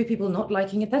there will be people not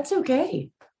liking it, that's okay.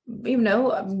 We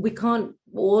can't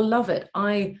all love it.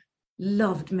 I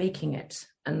loved making it.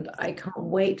 And I can't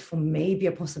wait for maybe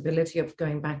a possibility of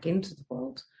going back into the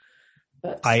world.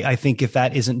 But I think if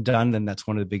that isn't done, then that's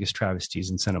one of the biggest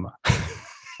travesties in cinema.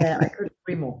 Yeah, I couldn't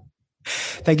agree more.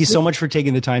 Thank you so much for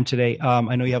taking the time today.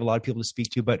 I know you have a lot of people to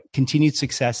speak to, but continued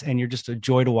success, and you're just a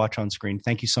joy to watch on screen.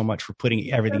 Thank you so much for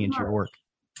putting everything into your work.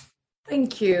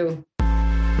 Thank you.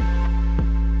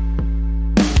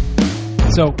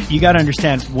 So you got to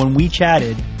understand, when we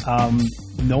chatted,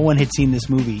 no one had seen this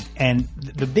movie. And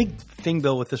the big thing,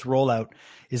 Bill, with this rollout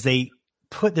is they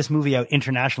put this movie out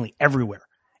internationally everywhere.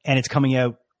 And it's coming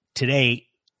out today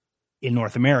in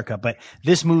North America. But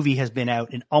this movie has been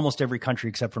out in almost every country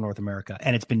except for North America.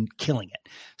 And it's been killing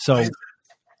it. So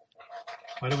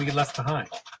why did we get left behind?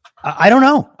 I don't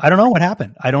know. I don't know what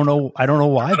happened. I don't know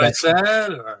why. What I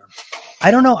said? Or... I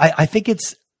don't know. I think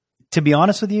it's, to be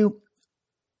honest with you,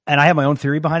 and I have my own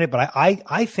theory behind it, but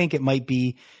I think it might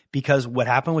be because what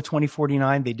happened with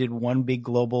 2049, they did one big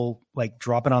global, like,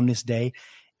 drop it on this day.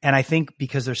 And I think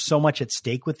because there's so much at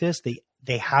stake with this,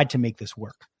 they had to make this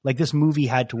work. Like, this movie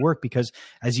had to work because,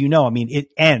 as you know, I mean, it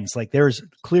ends. Like, there's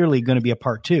clearly going to be a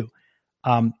part 2.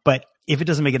 But if it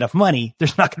doesn't make enough money,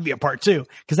 there's not going to be a part 2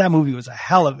 because that movie was a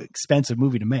hell of an expensive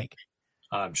movie to make.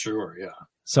 I'm sure, yeah.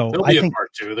 So there'll be a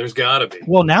part 2. There's got to be.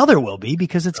 Well, now there will be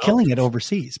because it's killing it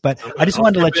overseas. But I just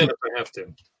wanted to let you. If I have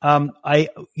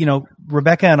to.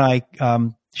 Rebecca and I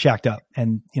shacked up,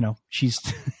 and she's,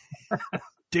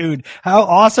 dude, how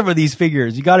awesome are these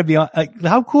figures? You got to be on. Like,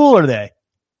 how cool are they?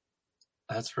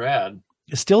 That's rad.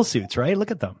 Still suits, right?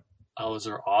 Look at them. Oh, those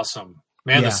are awesome,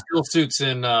 man. Yeah. The still suits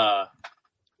in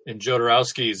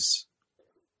Jodorowsky's.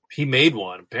 He made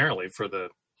one apparently for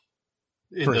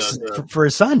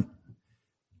his son.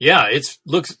 Yeah, it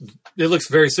looks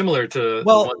very similar to the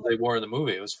ones they wore in the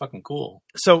movie. It was fucking cool.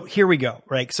 So here we go,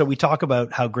 right? So we talk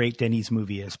about how great Denis'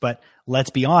 movie is, but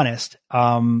let's be honest.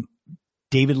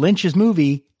 David Lynch's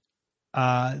movie,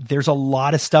 there's a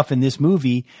lot of stuff in this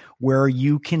movie where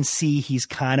you can see he's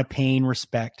kind of paying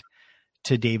respect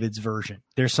to David's version.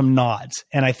 There's some nods,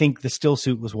 and I think the still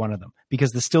suit was one of them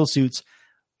because the still suits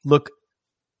look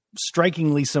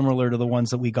strikingly similar to the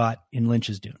ones that we got in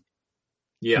Lynch's Dune.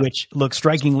 Yeah. Which looks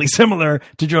strikingly similar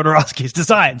to Jodorowsky's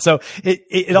design. So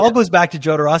it all goes back to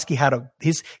Jodorowsky had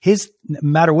his no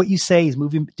matter what you say, his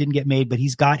movie didn't get made, but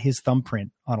he's got his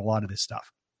thumbprint on a lot of this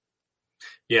stuff.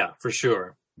 Yeah, for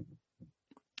sure.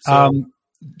 So,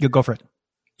 you go for it.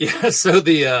 Yeah. So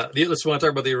the let's want to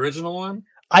talk about the original one.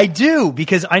 I do,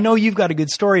 because I know you've got a good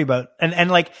story about,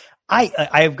 and like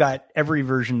I've got every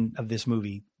version of this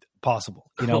movie possible.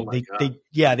 You Oh know, my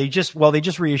they just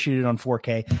reissued it on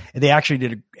 4K. They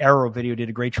actually Arrow Video did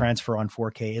a great transfer on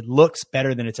 4K. It looks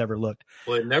better than it's ever looked.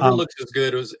 Well, it never looks as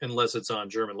good unless it's on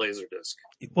German Laserdisc.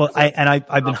 Well,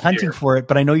 I've been hunting for it,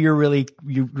 but I know you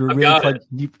got the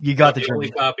only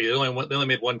German copy. They only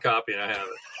made one copy, and I have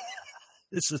it.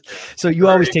 This is so you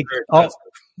always take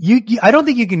you I don't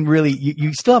think you can really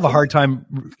you still have a hard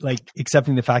time like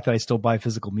accepting the fact that I still buy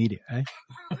physical media, eh?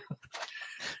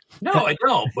 No, I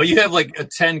don't. But you have like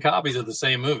 10 copies of the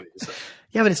same movie. So.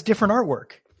 Yeah, but it's different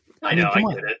artwork. I know, I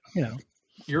get it. You know,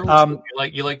 you're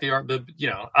you like the art.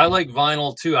 I like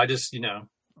vinyl too. I just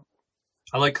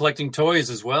I like collecting toys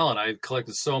as well, and I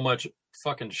collected so much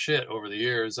fucking shit over the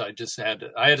years. I had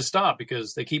to stop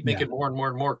because they keep making more and more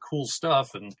and more cool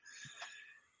stuff, and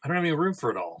I don't have any room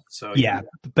for it all. So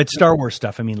but Star Wars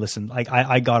stuff. I mean, listen, like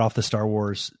I got off the Star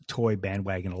Wars toy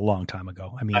bandwagon a long time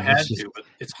ago. I mean, I had to, but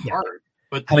it's hard.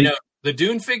 But the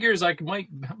Dune figures, I might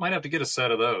have to get a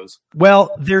set of those.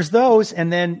 Well, there's those, and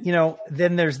then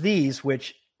then there's these,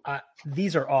 which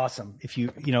these are awesome. If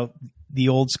the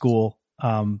old school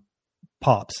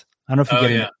pops. I don't know if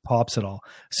you get pops at all.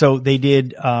 So they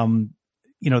did,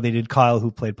 they did Kyle, who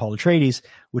played Paul Atreides,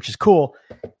 which is cool,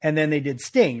 and then they did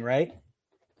Sting, right,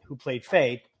 who played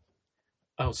Faye.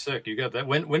 Oh, sick! You got that.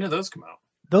 When did those come out?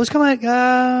 Those come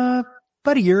out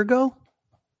about a year ago.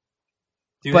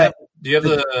 Do you have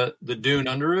the Dune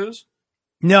underoos?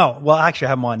 No. Well, actually, I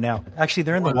have them on now. Actually,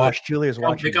 they're in the wash. Julia's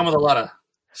watching. They come with a lot of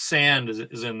sand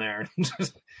is in there in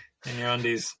your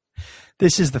undies.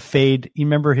 This is the fade. You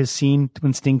remember his scene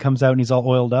when Sting comes out and he's all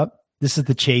oiled up? This is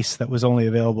the chase that was only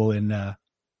available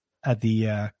at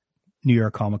the New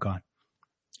York Comic Con.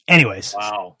 Anyways.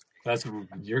 Wow.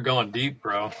 You're going deep,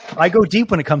 bro. I go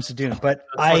deep when it comes to Dune, but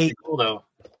that's cool though.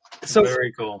 So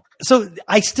very cool. So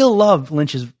I still love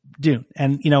Lynch's Dune,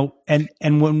 and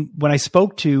when I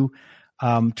spoke to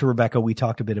Rebecca, we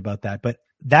talked a bit about that. But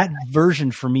that version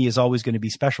for me is always going to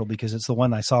be special because it's the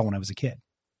one I saw when I was a kid.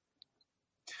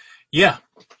 Yeah,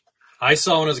 I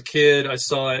saw it when I was a kid. I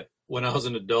saw it when I was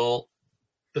an adult.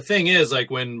 The thing is, like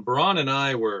when Braun and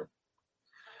I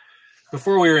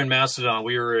before we were in Mastodon,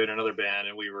 we were in another band,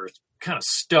 and we were kind of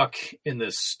stuck in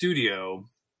this studio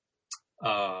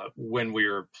when we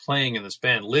were playing in this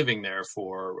band, living there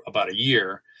for about a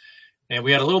year. And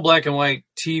we had a little black and white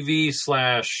TV /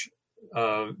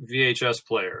 VHS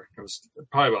player. It was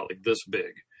probably about like this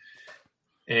big.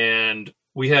 And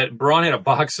Braun had a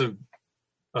box of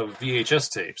VHS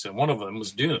tapes, and one of them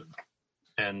was Dune.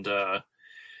 And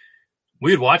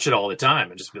we'd watch it all the time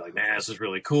and just be like, man, this is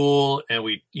really cool. And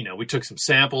we took some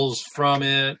samples from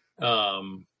it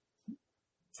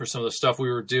for some of the stuff we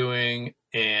were doing.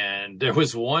 And there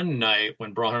was one night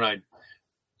when Braun and I,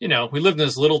 we lived in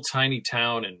this little tiny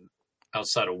town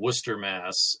outside of Worcester,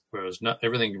 Mass, where it was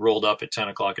everything rolled up at 10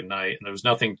 o'clock at night, and there was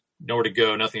nowhere to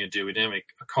go, nothing to do. We didn't have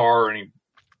a car or any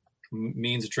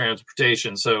means of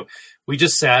transportation. So we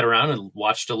just sat around and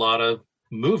watched a lot of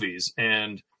movies,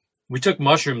 and we took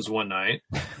mushrooms one night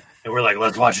and we're like,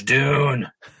 let's watch Dune.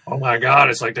 Oh my God.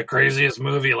 It's like the craziest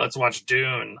movie. Let's watch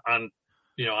Dune on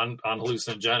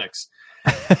hallucinogenics.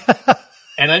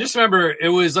 And I just remember it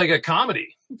was like a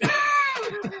comedy.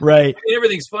 Right. I mean,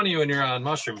 everything's funny when you're on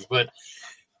mushrooms, but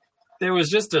there was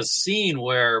just a scene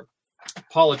where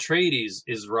Paul Atreides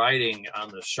is riding on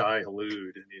the Shai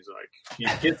Hulud, and he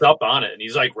gets up on it and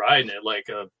he's like riding it like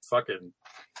a fucking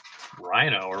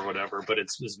rhino or whatever, but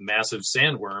it's this massive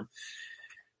sandworm.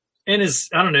 And his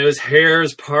hair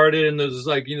is parted, and there's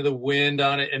like, the wind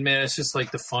on it. And man, it's just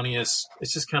like the funniest.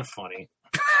 It's just kind of funny.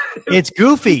 It's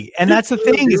goofy. And that's the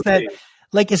thing is that,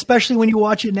 like, especially when you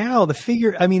watch it now, the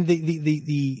figure, I mean,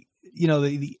 the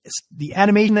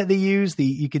animation that they use,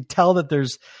 you could tell that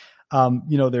there's,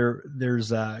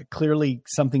 there's clearly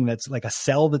something that's like a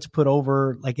cell that's put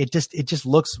over, like it just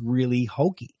looks really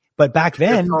hokey. But back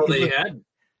then,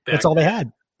 that's all they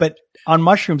had. But on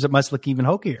mushrooms, it must look even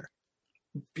hokier.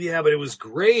 Yeah, but it was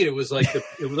great. It was like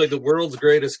the world's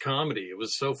greatest comedy. It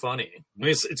was so funny. I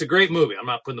mean, it's a great movie. I'm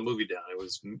not putting the movie down. It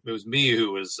was me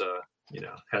who was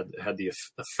had the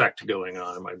effect going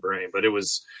on in my brain. But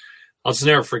I'll just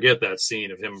never forget that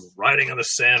scene of him riding on the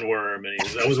sandworm.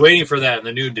 And I was waiting for that in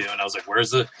the new Dune. I was like,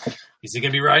 is he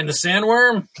going to be riding the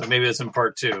sandworm? Or maybe it's in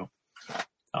part 2.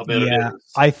 I'll bet it is.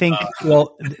 I think,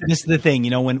 this is the thing,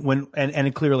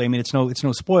 when clearly, I mean, it's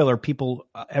no spoiler. People,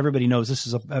 everybody knows this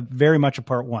is a very much a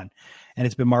part 1, and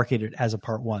it's been marketed as a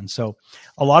part 1. So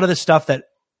a lot of the stuff that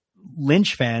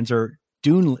Lynch fans or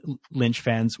Dune Lynch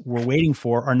fans were waiting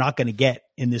for are not going to get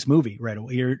in this movie right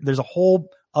away. There's a whole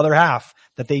other half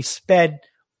that they sped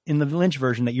in the Lynch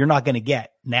version that you're not going to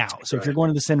get now. So if you're going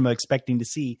to the cinema expecting to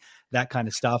see that kind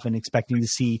of stuff and expecting to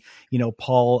see,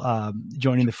 Paul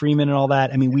joining the Freeman and all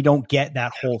that, I mean, we don't get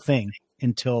that whole thing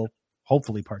until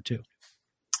hopefully part 2.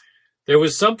 There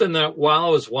was something that while I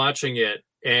was watching it,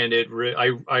 and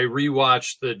I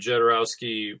rewatched the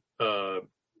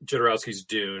Jodorowsky's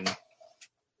Dune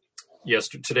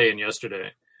today and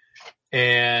yesterday,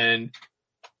 and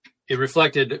it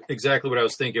reflected exactly what I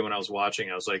was thinking when I was watching.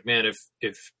 I was like, man,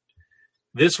 if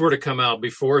this were to come out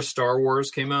before Star Wars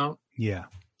came out, yeah,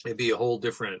 it'd be a whole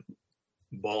different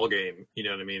ball game. You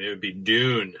know what I mean? It would be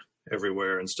Dune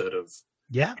everywhere instead of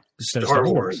Star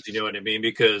Wars. You know what I mean?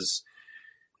 Because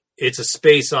it's a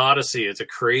space odyssey. It's a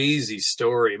crazy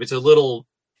story. It's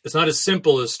not as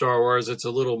simple as Star Wars. It's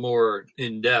a little more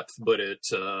in depth, but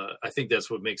I think that's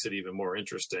what makes it even more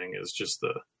interesting is just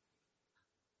the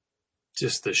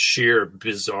sheer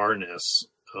bizarreness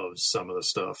of some of the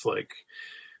stuff. Like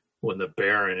when the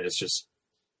Baron is just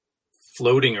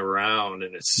floating around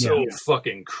and it's so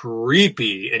fucking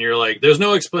creepy. And you're like, there's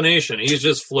no explanation. He's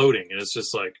just floating. And it's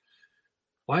just like,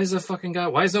 why is that fucking guy?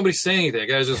 Why is nobody saying anything?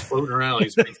 That guy's just floating around like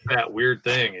he's a big fat weird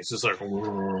thing. He's just like,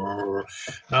 and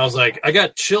I was like, I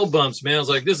got chill bumps, man. I was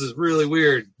like, this is really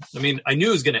weird. I mean, I knew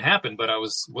it was going to happen, but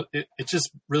it's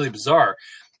just really bizarre.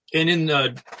 And in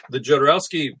the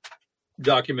Jodorowsky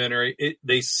documentary,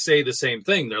 they say the same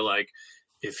thing. They're like,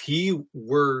 if he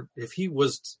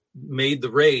was made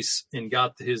the race and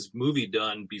got his movie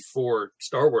done before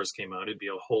Star Wars came out, it'd be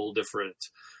a whole different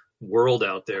world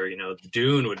out there.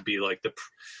 Dune would be like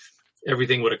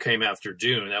everything would have came after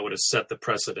Dune. That would have set the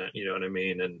precedent. You know what I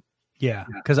mean? And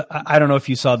because I don't know if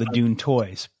you saw the Dune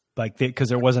toys, like because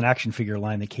there was an action figure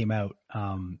line that came out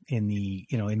in the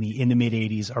mid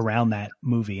 '80s around that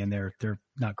movie, and they're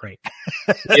not great.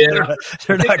 Yeah,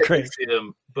 they're not great. See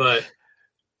them, but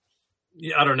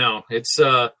I don't know. It's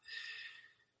it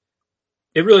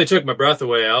really took my breath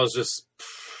away. I was just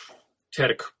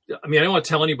I don't want to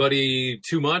tell anybody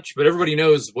too much, but everybody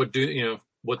knows what the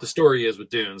story is with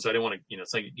Dune. So I didn't want to,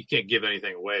 it's like you can't give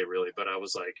anything away really. But I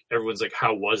was like, everyone's like,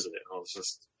 how was it? And I was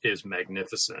just, it was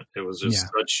magnificent. It was just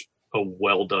such a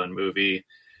well done movie.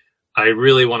 I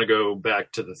really want to go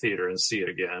back to the theater and see it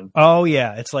again. Oh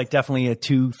yeah, it's like definitely a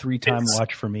 2-3 time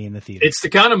watch for me in the theater. It's the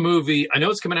kind of movie, I know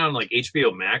it's coming out on like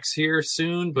HBO Max here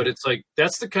soon, but it's like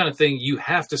that's the kind of thing you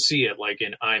have to see it like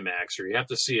in IMAX, or you have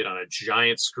to see it on a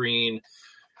giant screen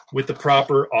with the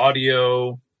proper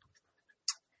audio,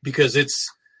 because it's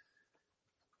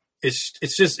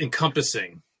just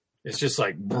encompassing. It's just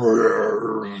like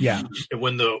yeah. And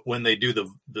when they do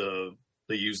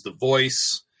they use the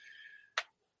voice,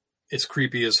 it's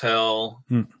creepy as hell.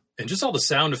 And just all the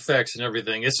sound effects and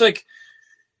everything. It's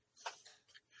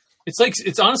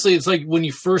honestly like when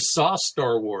you first saw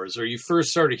Star Wars, or you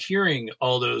first started hearing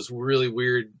all those really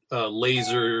weird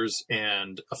lasers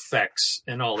and effects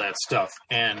and all that stuff.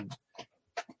 And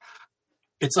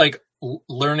it's like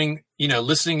learning,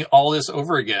 listening all this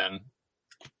over again.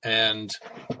 And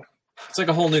it's like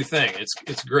a whole new thing.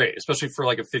 It's great, especially for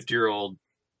like a 50-year-old,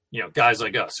 guys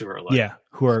like us who are like,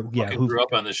 who grew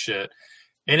up on this shit.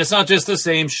 And it's not just the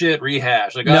same shit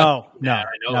rehashed. Like, no, I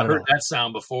know I heard that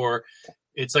sound before.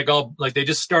 It's like all like they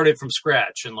just started from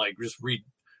scratch and like just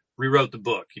rewrote the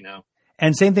book,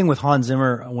 And same thing with Hans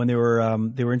Zimmer when they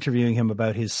were interviewing him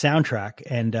about his soundtrack,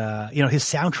 and his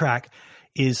soundtrack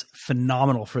is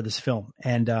phenomenal for this film.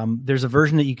 And there's a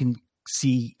version that you can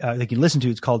see, that you can listen to.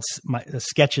 It's called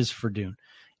Sketches for Dune.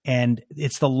 And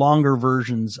it's the longer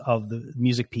versions of the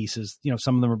music pieces.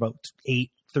 Some of them are about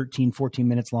 8, 13, 14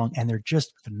 minutes long, and they're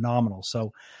just phenomenal.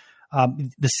 So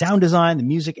the sound design, the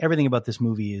music, everything about this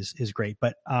movie is great.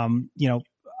 But,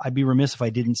 I'd be remiss if I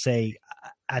didn't say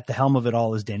at the helm of it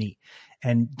all is Denis.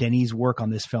 And Denis' work on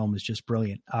this film is just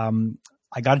brilliant.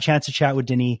 I got a chance to chat with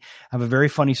Denis. I have a very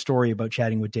funny story about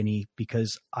chatting with Denis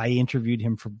because I interviewed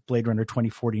him for Blade Runner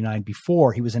 2049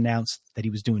 before he was announced that he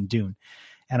was doing Dune.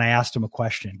 And I asked him a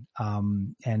question,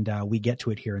 and we get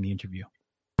to it here in the interview.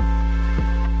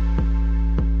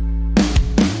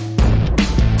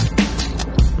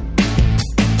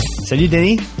 Salut,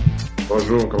 Denis.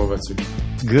 Bonjour, comment vas-tu?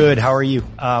 Good. How are you?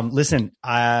 Listen,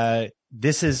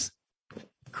 this is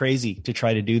crazy to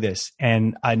try to do this.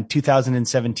 And in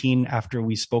 2017, after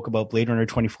we spoke about Blade Runner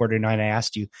 2049, I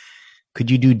asked you, could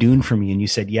you do Dune for me? And you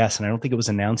said yes. And I don't think it was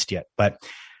announced yet, but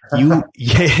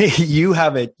you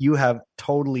have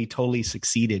totally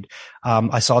succeeded.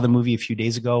 I saw the movie a few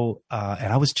days ago,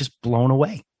 and I was just blown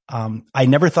away. I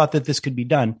never thought that this could be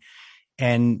done,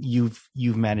 and you've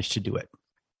managed to do it.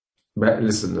 But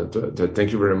listen,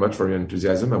 thank you very much for your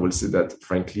enthusiasm. I will say that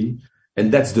frankly, And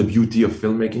that's the beauty of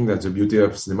filmmaking. That's the beauty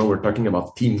of cinema. We're talking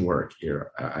about teamwork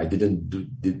here. I didn't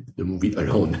did the movie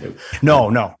alone.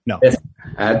 No.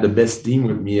 I had the best team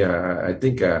with me. I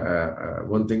think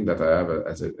one thing that I have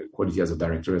as a quality as a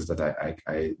director is that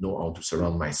I know how to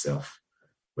surround myself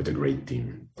with a great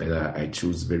team. And I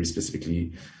choose very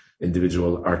specifically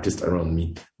individual artists around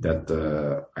me that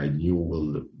I knew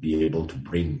will be able to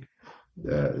bring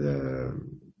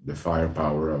the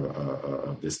firepower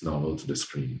of this novel to the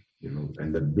screen.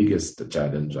 And the biggest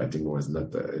challenge, I think, was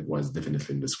it was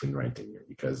definitely in the screenwriting,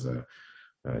 because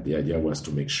the idea was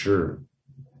to make sure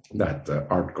that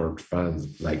hardcore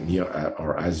fans like me,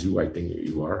 or as you, I think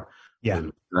you are,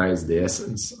 recognize the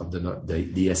essence of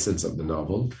the essence of the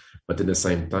novel, but at the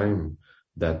same time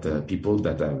that people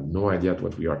that have no idea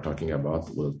what we are talking about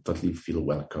will totally feel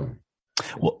welcome.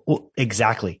 Well,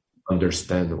 exactly.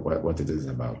 Understand what it is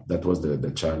about. That was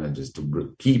the challenge, is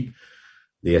to keep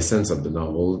the essence of the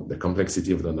novel, the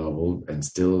complexity of the novel, and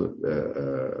still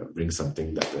bring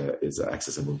something that is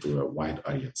accessible to a wide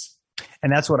audience.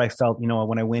 And that's what I felt.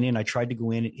 When I went in, I tried to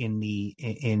go in the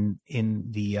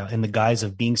guise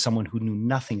of being someone who knew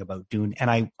nothing about Dune, and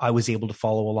I was able to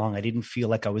follow along. I didn't feel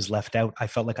like I was left out. I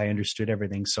felt like I understood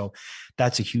everything. So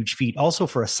that's a huge feat. Also,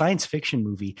 for a science fiction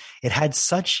movie, it had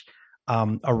such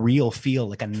a real feel,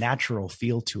 like a natural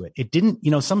feel to it. It didn't,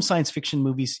 some science fiction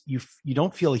movies, you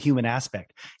don't feel a human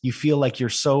aspect. You feel like you're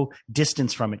so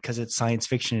distanced from it because it's science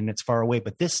fiction and it's far away.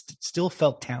 But this still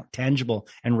felt tangible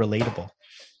and relatable.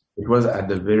 It was at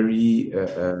the very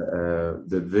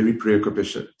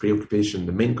preoccupation.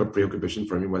 The main preoccupation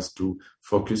for me was to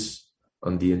focus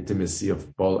on the intimacy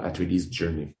of Paul Atreides'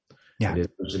 journey, and his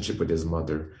relationship with his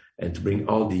mother, and to bring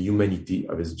all the humanity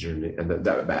of his journey. And at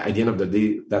the end of the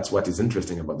day, that's what is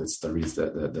interesting about this story, is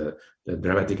the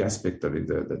dramatic aspect of it,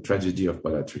 the tragedy of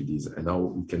Paul Atreides, and how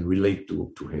we can relate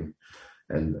to him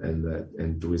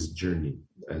and to his journey,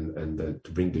 and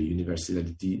to bring the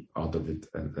universality out of it,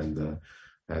 and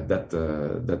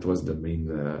that was the main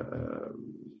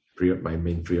my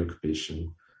main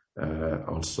preoccupation.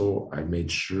 Also, I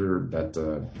made sure that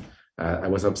I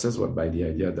was obsessed by the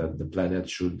idea that the planet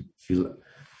should feel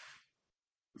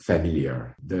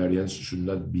familiar. The audience should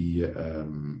not be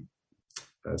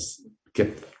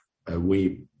kept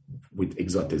away with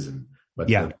exotism,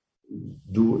 but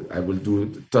I will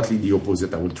do totally the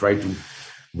opposite. I will try to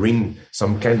bring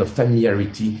some kind of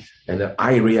familiarity and a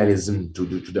high realism to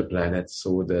the planet,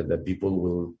 so that the people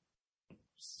will,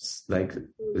 like,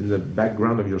 in the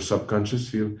background of your subconscious,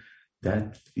 feel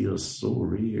that feels so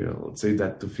real. Say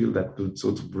that, to feel that,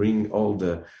 to bring all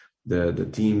the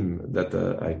theme that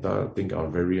I think are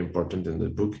very important in the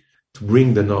book, to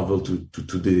bring the novel to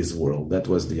today's world. That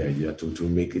was the idea, to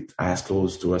make it as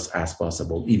close to us as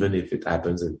possible, even if it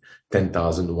happens in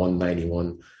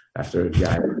 10,191 after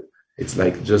it's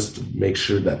like, just to make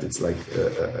sure that it's like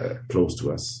close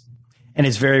to us. And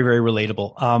it's very, very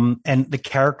relatable. And the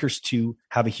characters too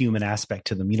have a human aspect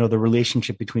to them. The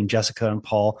relationship between Jessica and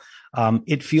Paul,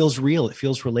 it feels real. It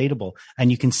feels relatable. And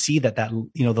you can see that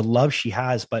the love she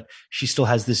has, but she still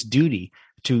has this duty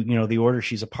to, the order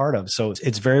she's a part of. So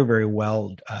it's very, very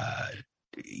well,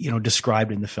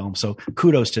 described in the film. So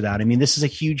kudos to that. I mean, this is a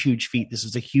huge, huge feat. This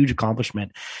is a huge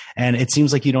accomplishment. And it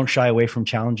seems like you don't shy away from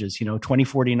challenges.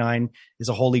 2049 is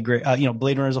a holy grail.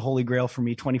 Blade Runner is a holy grail for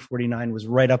me. 2049 was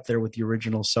right up there with the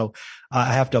original. So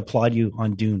I have to applaud you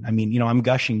on Dune. I mean, I'm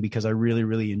gushing because I really,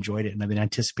 really enjoyed it, and I've been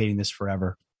anticipating this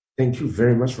forever. Thank you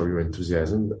very much for your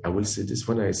enthusiasm. I will say this,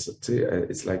 when I say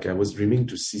it's like I was dreaming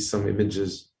to see some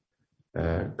images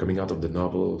coming out of the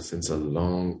novel since a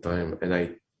long time. And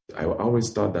I always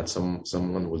thought that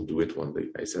someone will do it one day.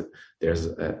 I said, there's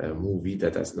a movie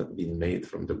that has not been made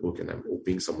from the book, and I'm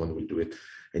hoping someone will do it.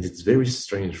 And it's very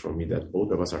strange for me that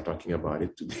both of us are talking about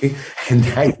it today, and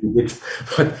I did it.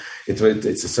 But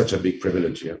it's such a big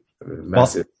privilege,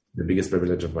 massive, the biggest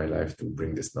privilege of my life, to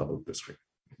bring this novel to the screen.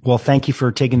 Well, thank you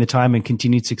for taking the time, and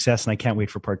continued success, and I can't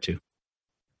wait for part 2.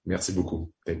 Merci beaucoup.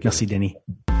 Thank you. Merci, Denis.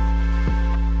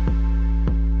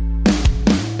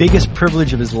 Biggest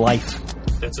privilege of his life.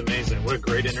 That's amazing. What a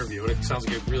great interview. It sounds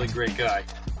like a really great guy.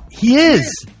 He is.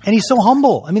 And he's so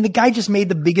humble. I mean, the guy just made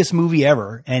the biggest movie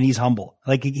ever, and he's humble.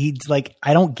 Like, he's like,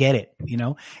 I don't get it.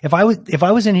 If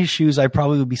I was in his shoes, I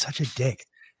probably would be such a dick.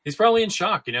 He's probably in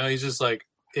shock. He's just like,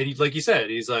 and like you said,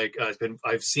 he's like,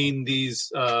 I've seen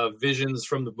these visions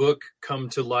from the book come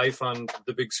to life on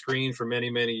the big screen for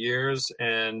many, many years.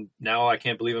 And now I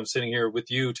can't believe I'm sitting here with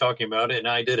you talking about it, and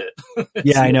I did it.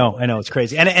 Yeah, I know. It's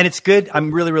crazy. And it's good.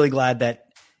 I'm really, really glad that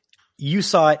you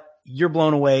saw it. You're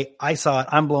blown away. I saw it.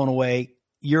 I'm blown away.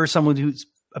 You're someone whose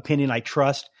opinion I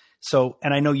trust. So,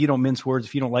 and I know you don't mince words.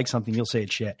 If you don't like something, you'll say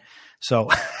it's shit. So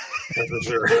That's for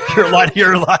sure.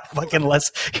 you're a lot fucking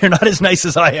less, you're not as nice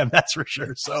as I am. That's for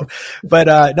sure. So,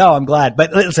 but, no, I'm glad.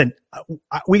 But listen,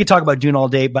 we could talk about Dune all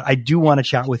day, but I do want to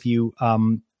chat with you,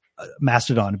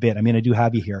 Mastodon a bit. I mean, I do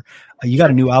have you here. You got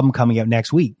a new album coming out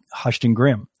next week, Hushed and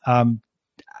Grim.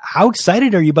 How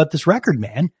excited are you about this record,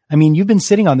 man? I mean, you've been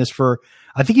sitting on this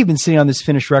I think you've been sitting on this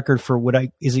finished record for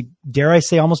dare I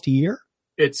say almost a year?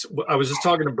 I was just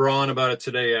talking to Braun about it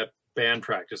today at band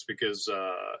practice because,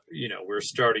 we're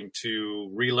starting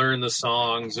to relearn the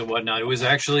songs and whatnot. It was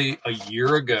actually a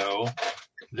year ago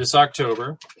this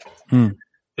October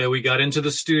that we got into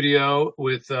the studio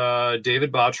with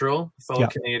David Bottrell, a fellow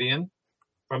Canadian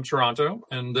from Toronto,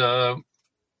 and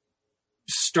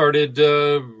started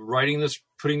putting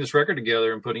this record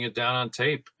together and putting it down on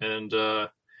tape. And,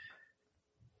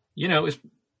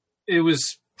 it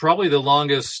was probably the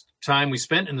longest time we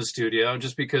spent in the studio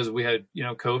just because we had,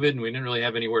 COVID and we didn't really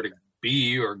have anywhere to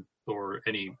be or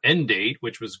any end date,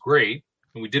 which was great.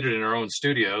 And we did it in our own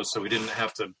studio. So we didn't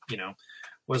have to,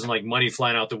 wasn't like money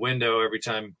flying out the window every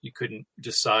time you couldn't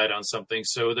decide on something.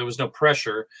 So there was no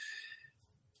pressure.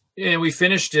 And we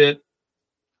finished it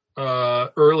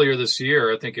earlier this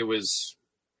year. I think it was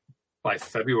by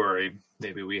February,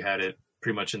 maybe we had it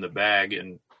pretty much in the bag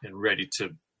and ready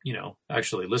to,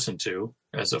 actually listen to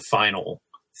as a final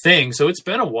thing. So it's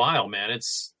been a while, man.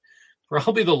 It's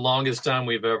probably the longest time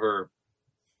we've ever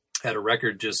had a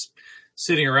record just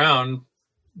sitting around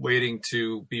waiting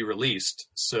to be released.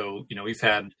 So, we've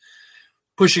had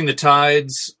Pushing the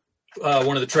Tides,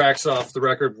 one of the tracks off the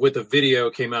record with a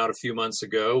video came out a few months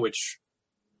ago, which,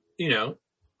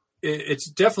 it's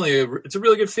definitely it's a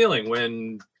really good feeling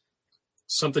when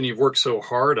something you've worked so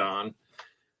hard on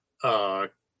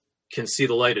can see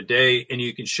the light of day and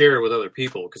you can share it with other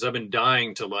people. Cause I've been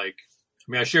dying to I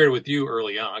shared it with you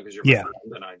early on because you're my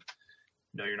friend and I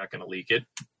know you're not going to leak it,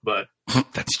 but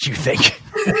that's what you think.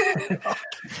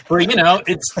 But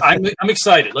I'm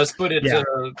excited. Let's put it,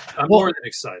 I'm more than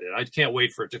excited. I can't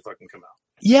wait for it to fucking come out.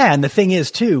 Yeah. And the thing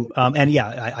is too,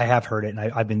 I have heard it and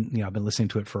I've been listening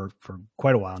to it for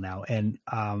quite a while now. And,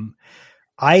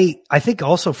 I think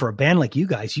also for a band like you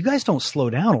guys don't slow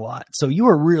down a lot. So you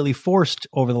were really forced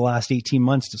over the last 18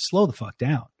 months to slow the fuck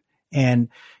down. And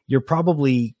you're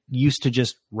probably used to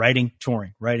just writing,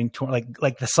 touring,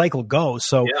 like the cycle goes.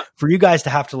 So for you guys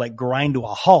to have to grind to a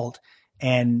halt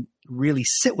and really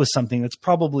sit with something that's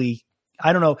probably,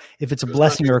 I don't know if it's a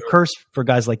blessing or a curse for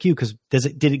guys like you. Cause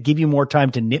did it give you more time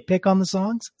to nitpick on the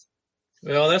songs?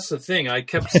 Well, that's the thing. I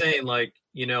kept saying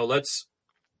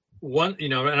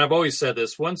and I've always said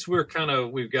this, once we've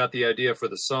got the idea for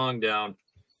the song down,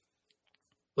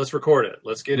 let's record it.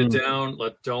 Let's get it down.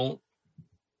 Don't,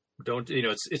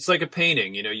 it's like a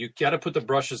painting, you got to put the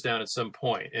brushes down at some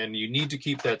point and you need to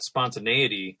keep that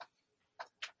spontaneity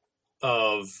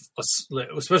of,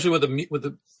 especially with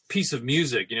a piece of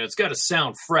music, it's got to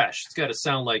sound fresh. It's got to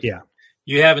sound like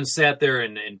you haven't sat there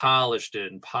and polished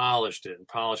it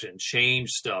and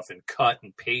changed stuff and cut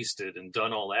and pasted and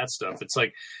done all that stuff. It's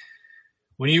like,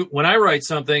 when I write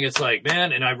something, it's like,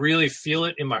 man, and I really feel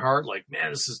it in my heart. Like,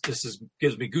 man, this is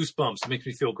gives me goosebumps. It makes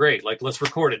me feel great. Like, let's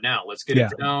record it now. Let's get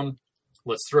it down.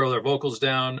 Let's throw their vocals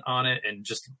down on it and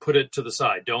just put it to the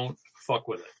side. Don't fuck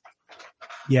with it.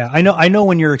 Yeah. I know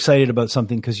when you're excited about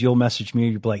something, cause you'll message me.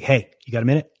 You'll be like, hey, you got a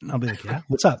minute? And I'll be like, yeah,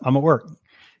 what's up? I'm at work.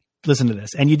 Listen to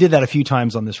this. And you did that a few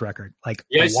times on this record. I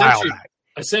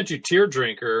sent you Tear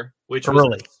Drinker, which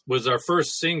was our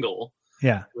first single.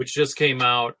 Yeah. Which just came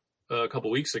out a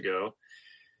couple weeks ago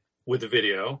with the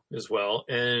video as well.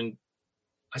 And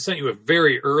I sent you a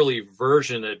very early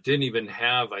version that didn't even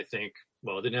have, it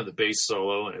didn't have the bass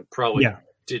solo and it probably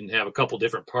didn't have a couple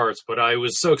different parts, but I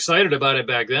was so excited about it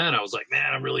back then. I was like,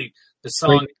 man, the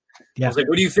song. I was like,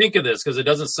 what do you think of this? Cause it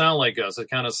doesn't sound like us. It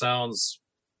kind of sounds,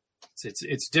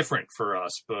 it's different for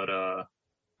us, but,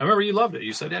 I remember you loved it.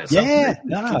 You said, and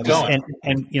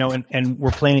we're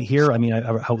playing it here. I mean,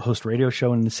 I host a radio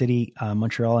show in the city,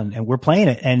 Montreal, and we're playing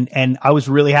it. And I was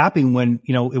really happy when,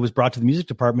 it was brought to the music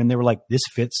department and they were like, this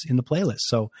fits in the playlist.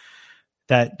 So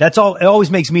that's all. It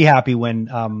always makes me happy when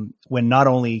not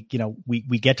only,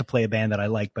 we get to play a band that I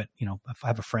like, but, if I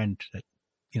have a friend that,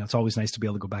 it's always nice to be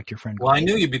able to go back to your friend. Well, I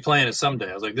knew you'd be playing it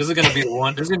someday. I was like, this is going to be the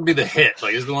one. This is going to be the hit.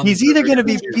 Like, this is the one. He's either going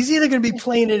to be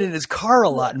playing it in his car a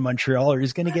lot in Montreal, or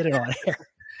he's going to get it on air.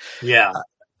 Yeah.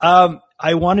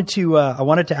 I wanted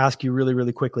to ask you really,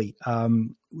 really quickly.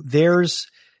 There's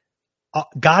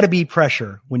got to be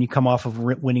pressure when you come off of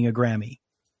winning a Grammy,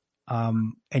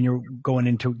 and you're going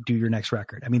in to do your next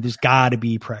record. I mean, there's got to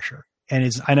be pressure. And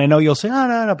I know you'll say,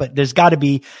 no, but there's got to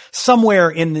be somewhere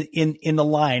in the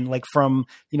line, like from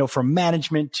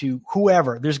management to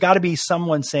whoever, there's got to be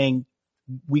someone saying,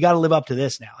 we got to live up to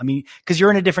this now. I mean, cause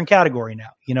you're in a different category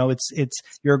now,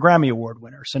 you're a Grammy Award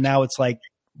winner. So now it's like,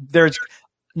 there's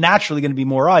naturally going to be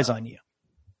more eyes on you.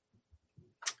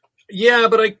 Yeah.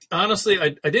 But I honestly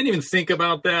didn't even think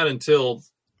about that until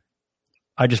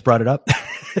I just brought it up.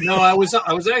 No, I was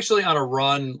actually on a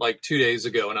run like 2 days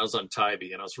ago, and I was on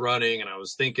Tybee, and I was running, and I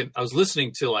was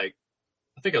listening to I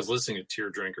think I was listening to Tear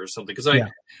Drink or something, because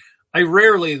I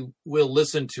rarely will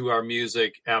listen to our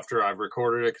music after I've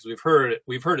recorded it, because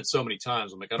we've heard it so many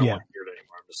times. I'm like, I don't want to hear it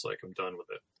anymore. I'm just like, I'm done with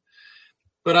it.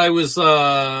 But I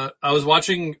was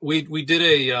watching. We did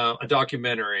a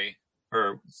documentary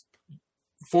or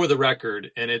for the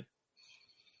record, and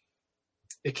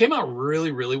it came out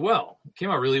really, really well. It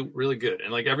came out really, really good.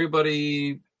 And like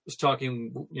everybody was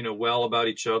talking, well about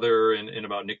each other and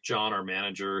about Nick John, our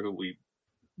manager, who we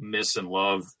miss and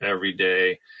love every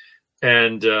day.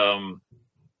 And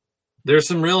there's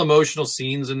some real emotional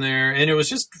scenes in there. And it was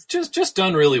just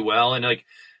done really well. And like,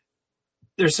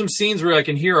 there's some scenes where I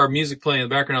can hear our music playing in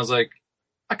the background. I was like,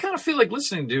 I kind of feel like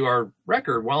listening to our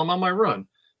record while I'm on my run.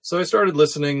 So I started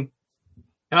listening,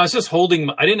 and I was just I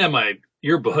didn't have my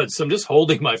earbuds, so I'm just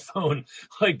holding my phone,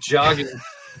 like jogging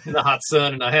in the hot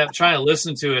sun, and I'm trying to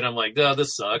listen to it. I'm like, oh,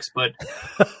 this sucks. But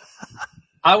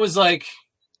I was like,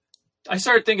 I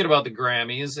started thinking about the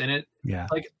Grammys, and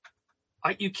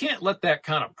you can't let that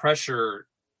kind of pressure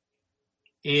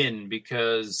in,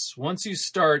 because once you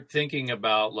start thinking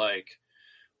about like,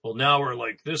 well, now we're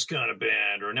like this kind of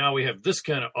band, or now we have this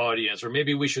kind of audience, or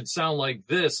maybe we should sound like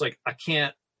this. Like I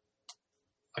can't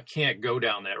go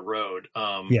down that road.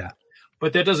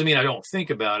 But that doesn't mean I don't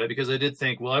think about it, because I did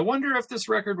think, well, I wonder if this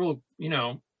record will,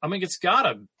 to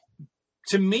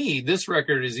me, this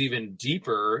record is even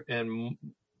deeper and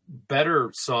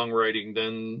better songwriting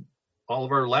than all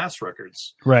of our last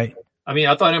records. Right. I mean,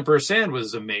 I thought Emperor Sand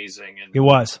was amazing. And it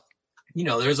was.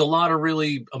 There's a lot of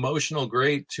really emotional,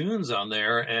 great tunes on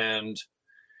there. And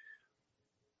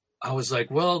I was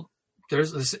like, well,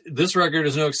 this record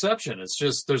is no exception. It's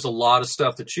just, there's a lot of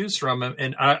stuff to choose from.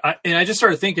 And I just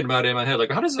started thinking about it in my head.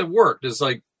 Like, how does it work? Does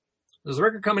the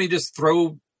record company just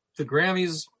throw the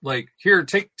Grammys, like, here,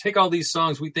 take all these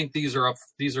songs. We think these are,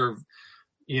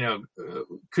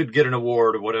 could get an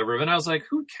award or whatever. And I was like,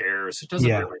 who cares? It doesn't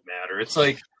really matter. It's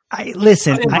like, I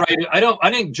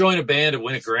didn't join a band to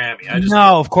win a Grammy.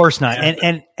 No, of course not.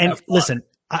 And listen,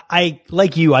 I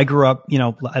like you. I grew up,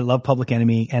 I love Public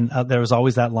Enemy, and there was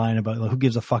always that line about who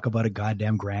gives a fuck about a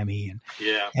goddamn Grammy,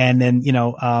 and then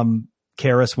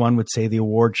KRS-One would say the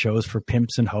award shows for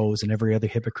pimps and hoes, and every other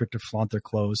hypocrite to flaunt their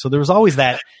clothes. So there was always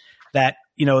that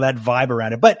vibe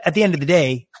around it. But at the end of the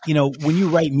day, when you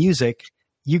write music,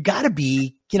 you got to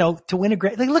be, to win a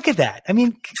Grammy. Like, look at that. I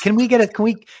mean, can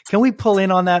we pull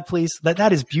in on that, please?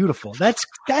 That is beautiful. That's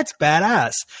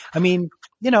badass. I mean,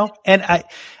 and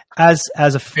as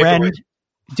a friend,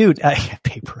 dude,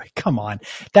 Paperweight, come on.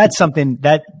 That's something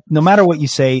that no matter what you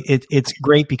say, it's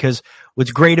great, because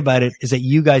what's great about it is that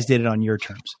you guys did it on your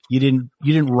terms. You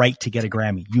didn't write to get a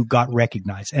Grammy. You got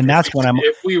recognized. And that's when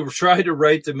if we tried to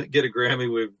write to get a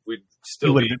Grammy, we'd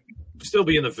still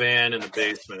be in the van in the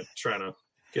basement trying to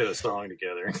get a song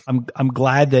together. I'm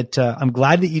glad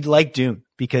that you liked Dune,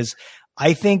 because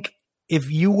I think if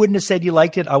you wouldn't have said you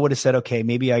liked it, I would have said, okay,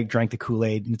 maybe I drank the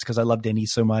Kool-Aid and it's because I love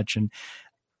Denis so much.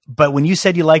 But when you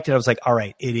said you liked it, I was like, all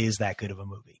right, it is that good of a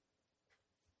movie.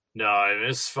 No,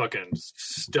 it's fucking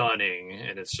stunning,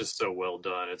 and it's just so well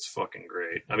done. It's fucking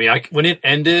great. I mean, when it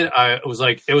ended, it was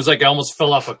like I almost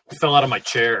fell out of my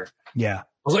chair. Yeah, I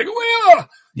was like, oh,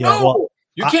 yeah, no, well,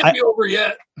 you can't be over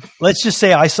yet. Let's just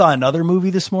say I saw another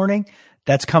movie this morning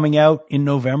that's coming out in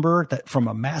November from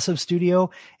a massive studio,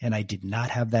 and I did not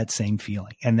have that same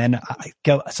feeling. And then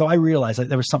I realized that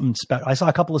there was something special. I saw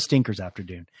a couple of stinkers after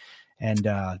Dune, and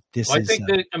I think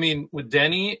that, I mean, with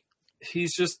Denny,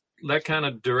 he's just that kind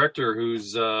of director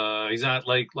who's he's not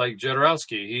like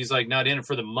Jodorowsky. He's like not in it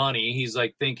for the money. He's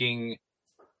like thinking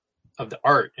of the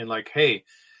art, and like, hey,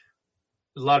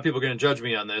 a lot of people are going to judge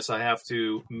me on this. I have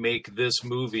to make this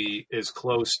movie as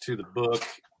close to the book,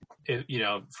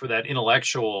 for that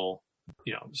intellectual,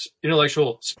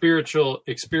 spiritual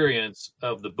experience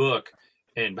of the book.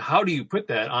 And how do you put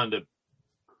that onto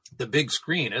the big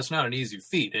screen? That's not an easy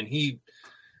feat. And he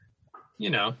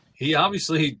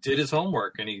obviously did his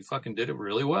homework, and he fucking did it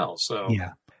really well. So,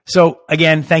 yeah. So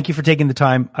again, thank you for taking the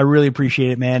time. I really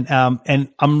appreciate it, man. And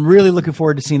I'm really looking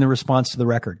forward to seeing the response to the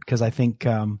record, because I think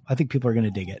people are going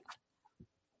to dig it.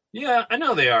 Yeah, I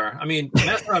know they are. I mean,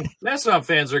 Mastodon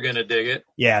fans are going to dig it.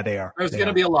 Yeah, they are. There's going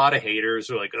to be a lot of haters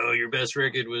who are like, oh, your best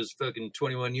record was fucking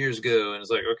 21 years ago. And it's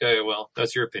like, okay, well,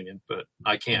 that's your opinion, but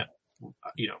I can't,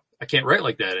 I can't write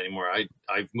like that anymore.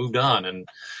 I've moved on, and,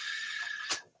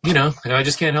 I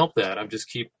just can't help that. I just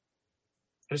keep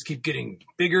getting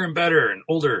bigger and better and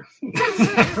older.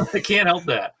 I can't help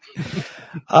that.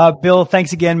 Bill,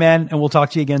 thanks again, man. And we'll talk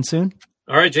to you again soon.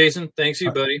 All right, Jason. Thanks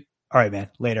you, buddy. All right, man.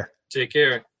 Later. Take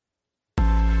care.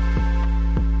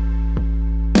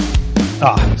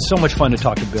 So much fun to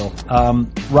talk to Bill.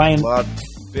 Ryan.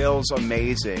 Bill's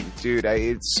amazing, dude.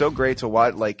 It's so great to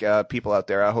watch. Like people out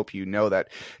there, I hope you know that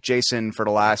Jason for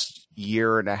the last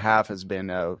year and a half has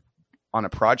been on a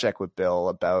project with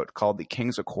Bill called the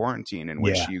Kings of Quarantine, in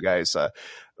which you guys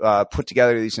put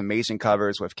together these amazing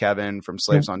covers with Kevin from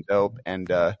Slaves on Dope,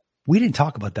 and we didn't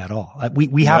talk about that at all.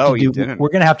 We have to do. We're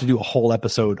going to have to do a whole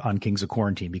episode on Kings of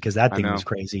Quarantine because that thing was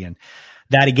crazy. And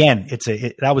that again,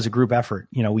 that was a group effort.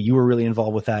 You were really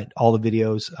involved with that, all the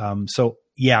videos. So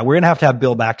yeah, we're going to have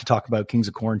Bill back to talk about Kings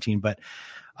of Quarantine. But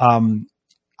I'm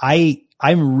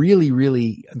really,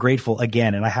 really grateful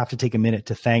again, and I have to take a minute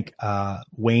to thank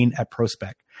Wayne at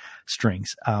Prospect Strings.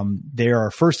 They're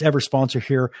our first ever sponsor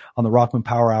here on the Rockman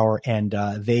Power Hour, and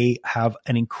they have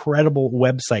an incredible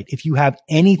website. If you have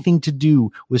anything to do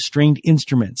with stringed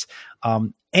instruments,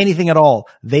 anything at all,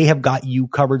 they have got you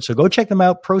covered. So go check them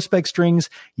out, Prospect Strings.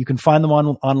 You can find them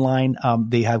online.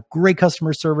 They have great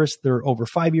customer service. They're over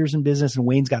 5 years in business, and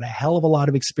Wayne's got a hell of a lot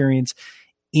of experience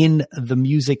in the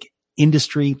music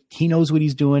industry. He knows what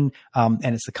he's doing. And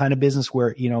it's the kind of business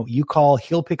where, you call,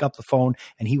 he'll pick up the phone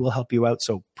and he will help you out.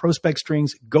 So Prospect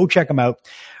Strings, go check them out.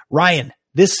 Ryan,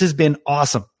 this has been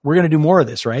awesome. We're going to do more of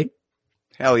this, right?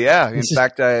 Hell yeah. In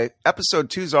fact, episode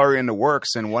 2 is already in the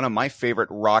works, and one of my favorite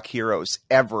rock heroes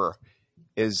ever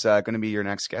is going to be your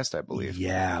next guest, I believe.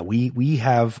 Yeah, we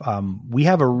have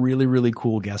a really, really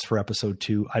cool guest for episode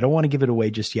 2. I don't want to give it away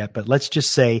just yet, but let's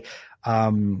just say,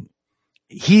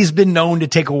 he's been known to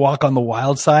take a walk on the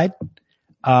wild side.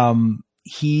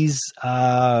 He's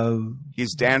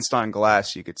danced on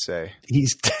glass, you could say.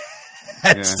 He's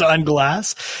danced on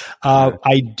glass.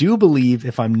 I do believe,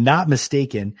 if I'm not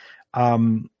mistaken,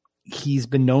 he's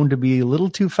been known to be a little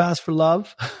too fast for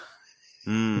love.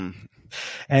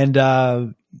 And,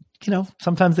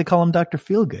 sometimes they call him Dr.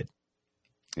 Feelgood.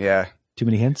 Yeah. Too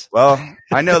many hints? Well,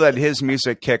 I know that his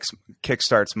music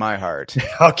kickstarts my heart.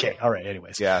 Okay. All right.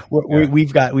 Anyways. Yeah.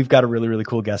 We've got a really, really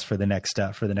cool guest for the next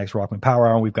Rockman Power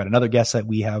Hour. We've got another guest that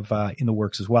we have in the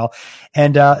works as well.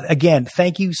 And again,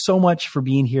 thank you so much for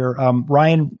being here.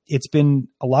 Ryan, it's been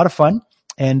a lot of fun.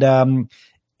 And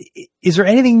is there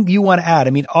anything you want to add?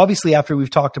 I mean, obviously after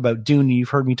we've talked about Dune, you've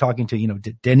heard me talking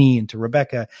to, Denis and to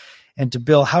Rebecca and to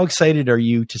Bill. How excited are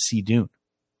you to see Dune?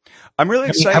 I'm really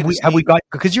excited. Have we got,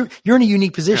 because you're in a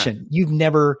unique position. Yeah. You've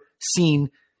never seen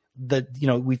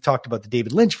we've talked about the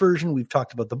David Lynch version. We've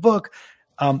talked about the book.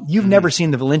 You've never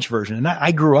seen the Lynch version. And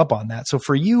I grew up on that. So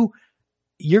for you,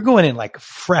 you're going in like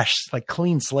fresh, like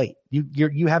clean slate. You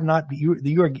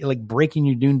are like breaking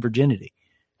your Dune virginity.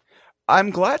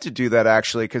 I'm glad to do that,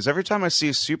 actually, because every time I see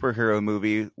a superhero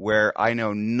movie where I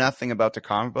know nothing about the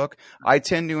comic book, I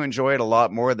tend to enjoy it a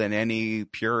lot more than any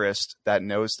purist that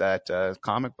knows that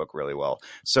comic book really well.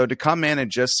 So to come in and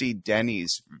just see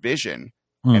Denis' vision,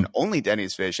 and only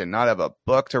Denis' vision, not have a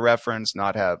book to reference,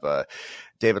 not have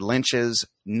David Lynch's,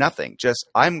 nothing. Just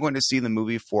I'm going to see the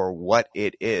movie for what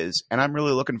it is, and I'm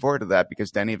really looking forward to that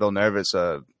because Denis Villeneuve is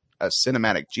a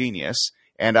cinematic genius,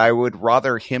 and I would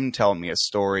rather him tell me a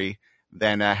story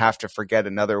than have to forget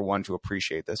another one to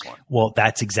appreciate this one. Well,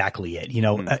 that's exactly it.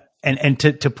 And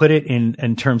to put it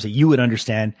in terms that you would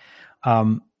understand,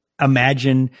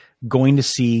 imagine going to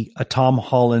see a Tom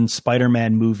Holland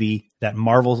Spider-Man movie that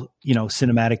Marvel,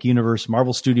 Cinematic Universe,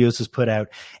 Marvel Studios has put out,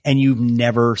 and you've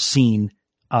never seen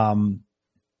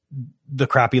the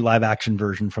crappy live action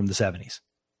version from the 70s.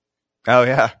 Oh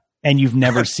yeah. And you've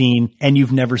never seen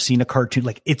a cartoon.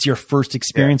 Like, it's your first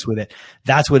experience with it.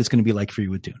 That's what it's going to be like for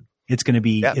you with Dune. It's going to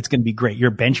be great.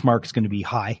 Your benchmark is going to be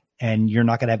high, and you're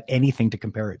not going to have anything to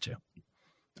compare it to.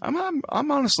 I'm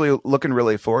honestly looking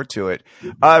really forward to it.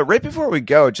 Right before we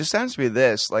go, it just sounds to me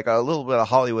this, like a little bit of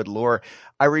Hollywood lore.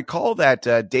 I recall that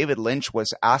David Lynch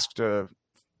was asked to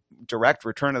direct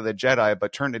Return of the Jedi,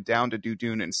 but turned it down to do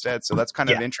Dune instead. So that's kind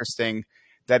of interesting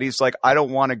that he's like, I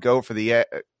don't want to go for the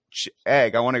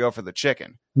egg. I want to go for the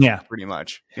chicken. Yeah. Pretty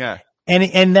much. Yeah.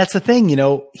 And that's the thing,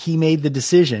 he made the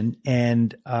decision,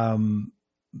 and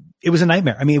it was a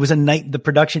nightmare. I mean, it was the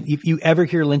production. If you ever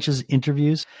hear Lynch's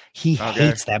interviews, he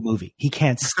hates that movie. He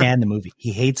can't stand the movie.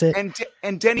 He hates it.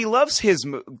 And Denny loves his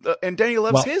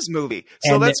his movie.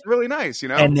 So that's really nice, you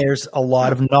know? And there's a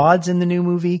lot of nods in the new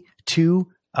movie to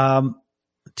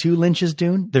Lynch's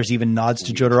Dune. There's even nods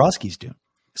to Jodorowsky's Dune.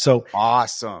 So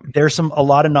awesome. There's a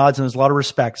lot of nods and there's a lot of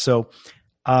respect. So,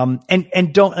 and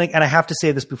I have to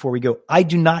say this before we go, I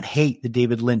do not hate the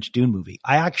David Lynch Dune movie.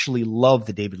 I actually love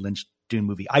the David Lynch Dune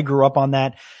movie. I grew up on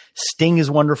that. Sting is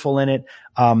wonderful in it.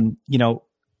 You know,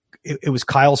 it was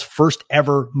Kyle's first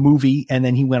ever movie. And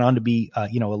then he went on to be, a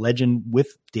legend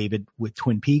with David with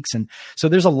Twin Peaks. And so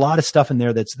there's a lot of stuff in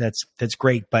there that's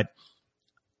great. But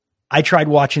I tried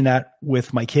watching that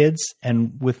with my kids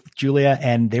and with Julia,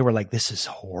 and they were like, this is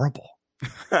horrible.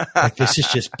 Like, this is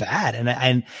just bad.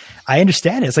 And I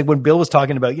understand it. It's like when Bill was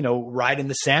talking about, riding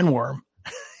the sandworm.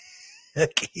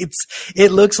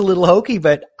 It looks a little hokey,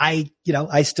 but I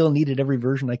still needed every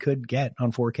version I could get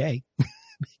on 4K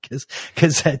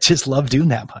because I just love Dune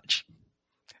that much.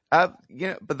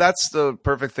 But that's the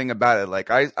perfect thing about it.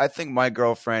 Like, I think my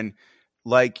girlfriend,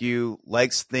 like you,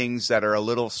 likes things that are a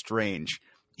little strange.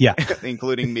 Yeah.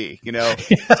 Including me,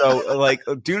 So like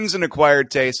Dune's an acquired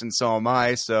taste and so am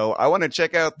I. So I want to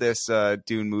check out this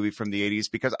Dune movie from the 80s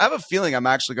because I have a feeling I'm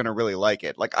actually going to really like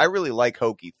it. Like, I really like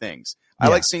hokey things. I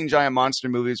like seeing giant monster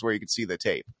movies where you can see the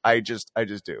tape. I just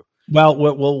do. Well,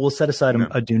 we'll set aside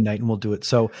a Dune night and we'll do it.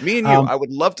 So me and you, I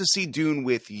would love to see Dune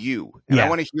with you. And I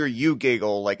want to hear you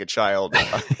giggle like a child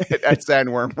at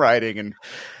sandworm riding and,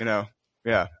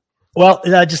 yeah. Well,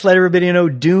 just let everybody know,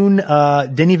 Dune,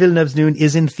 Denis Villeneuve's Dune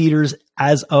is in theaters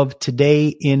as of today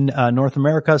in North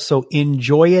America. So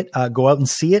enjoy it. Go out and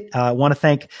see it. I want to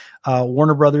thank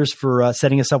Warner Brothers for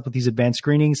setting us up with these advanced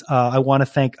screenings. I want to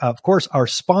thank, of course, our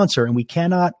sponsor, and we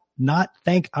cannot not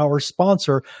thank our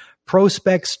sponsor,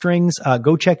 Prospect Strings.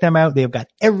 Go check them out. They've got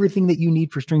everything that you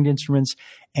need for stringed instruments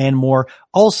and more.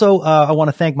 Also, I want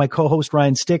to thank my co-host,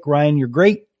 Ryan Stick. Ryan, you're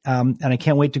great. And I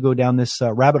can't wait to go down this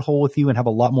rabbit hole with you and have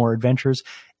a lot more adventures.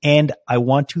 And I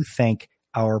want to thank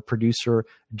our producer,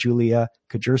 Julia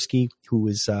Kajerski, who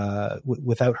is,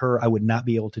 without her, I would not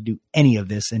be able to do any of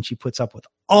this. And she puts up with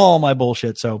all my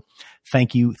bullshit. So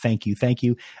thank you.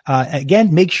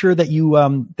 Again, make sure that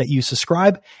you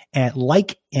subscribe and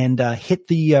like and hit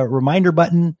the reminder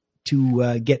button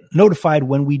to get notified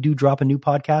when we do drop a new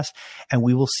podcast. And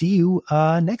we will see you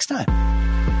next time.